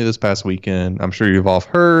 unfortunately, this past weekend, I'm sure you've all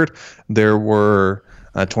heard, there were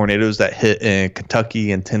tornadoes that hit in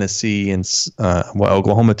Kentucky and Tennessee and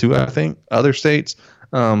Oklahoma too, I think, other states.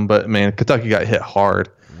 But man, Kentucky got hit hard.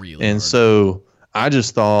 Really and hard. So I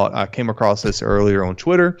just thought, I came across this earlier on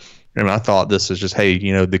Twitter, and I thought this is just, hey,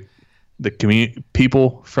 the community,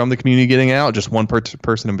 people from the community getting out, just one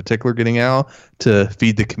person in particular getting out to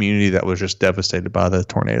feed the community that was just devastated by the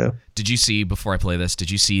tornado. Did you see, before I play this,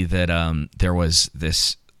 did you see that there was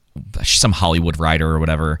some Hollywood writer or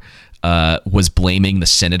whatever was blaming the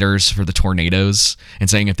senators for the tornadoes and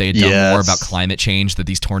saying if they had done more about climate change that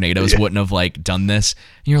these tornadoes wouldn't have like done this?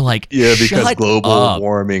 And you're like, because global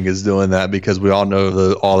warming is doing that, because we all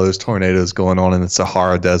know all those tornadoes going on in the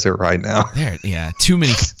Sahara Desert right now. Too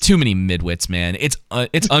many midwits, man. It's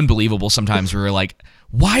unbelievable sometimes. We're like,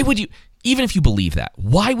 why would you, even if you believe that,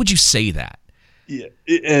 why would you say that? Yeah,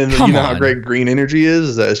 and you know how great green energy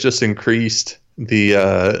is that it's just increased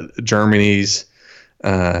the Germany's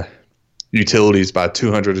utilities by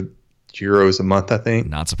 200 euros a month, I think.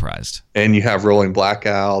 Not surprised. And you have rolling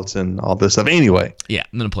blackouts and all this stuff. Anyway, I'm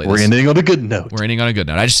gonna play this. We're ending on a good note.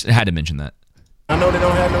 I just had to mention that. I know they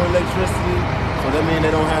don't have no electricity, so that means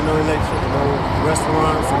they don't have no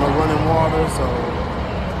restaurants, and no running water. So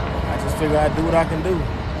I just figure I'd do what I can do.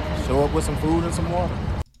 Show up with some food and some water.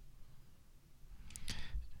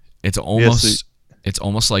 It's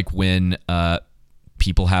almost like when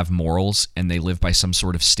people have morals and they live by some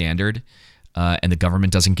sort of standard, and the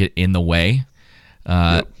government doesn't get in the way.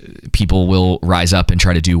 People will rise up and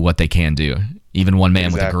try to do what they can do. Even one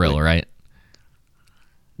man with a grill, right?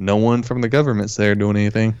 No one from the government's there doing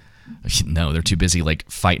anything. No, they're too busy like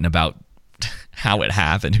fighting about how it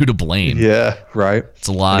happened, who to blame. Yeah, right. It's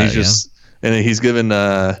a lot. And he's given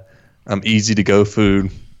easy to go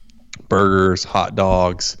food, burgers, hot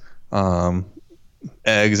dogs,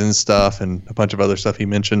 eggs and stuff, and a bunch of other stuff he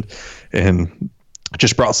mentioned, and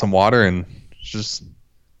just brought some water, and just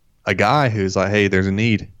a guy who's like, hey, there's a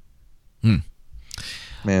need.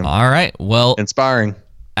 Man. All right. Well, inspiring.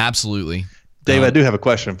 Absolutely. Dave, I do have a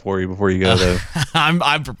question for you before you go, though.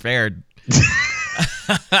 I'm prepared.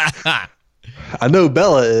 I know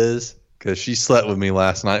Bella is, because she slept with me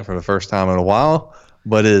last night for the first time in a while.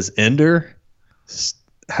 But is Ender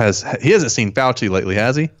he hasn't seen Fauci lately,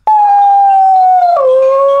 has he?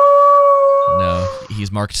 No,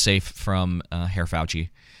 he's marked safe from Herr Fauci.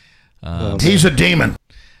 He's a demon.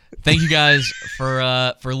 Thank you guys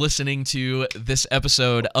for listening to this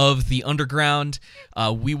episode of The Underground.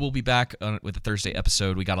 We will be back with a Thursday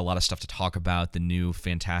episode. We got a lot of stuff to talk about. The new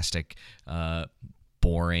Fantastic,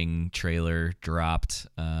 boring trailer dropped.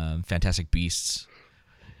 Fantastic Beasts.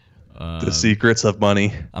 The Secrets of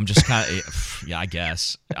Money. I'm just kind of, yeah, I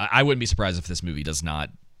guess. I wouldn't be surprised if this movie doesn't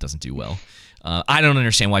do well. I don't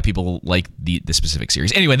understand why people like the specific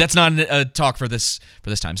series. Anyway, that's not a talk for this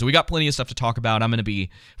time. So we got plenty of stuff to talk about. We're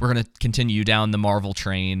gonna continue down the Marvel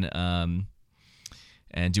train, and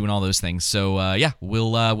doing all those things. So yeah,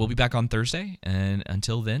 we'll be back on Thursday. And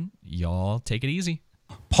until then, y'all take it easy.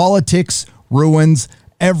 Politics ruins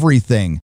everything.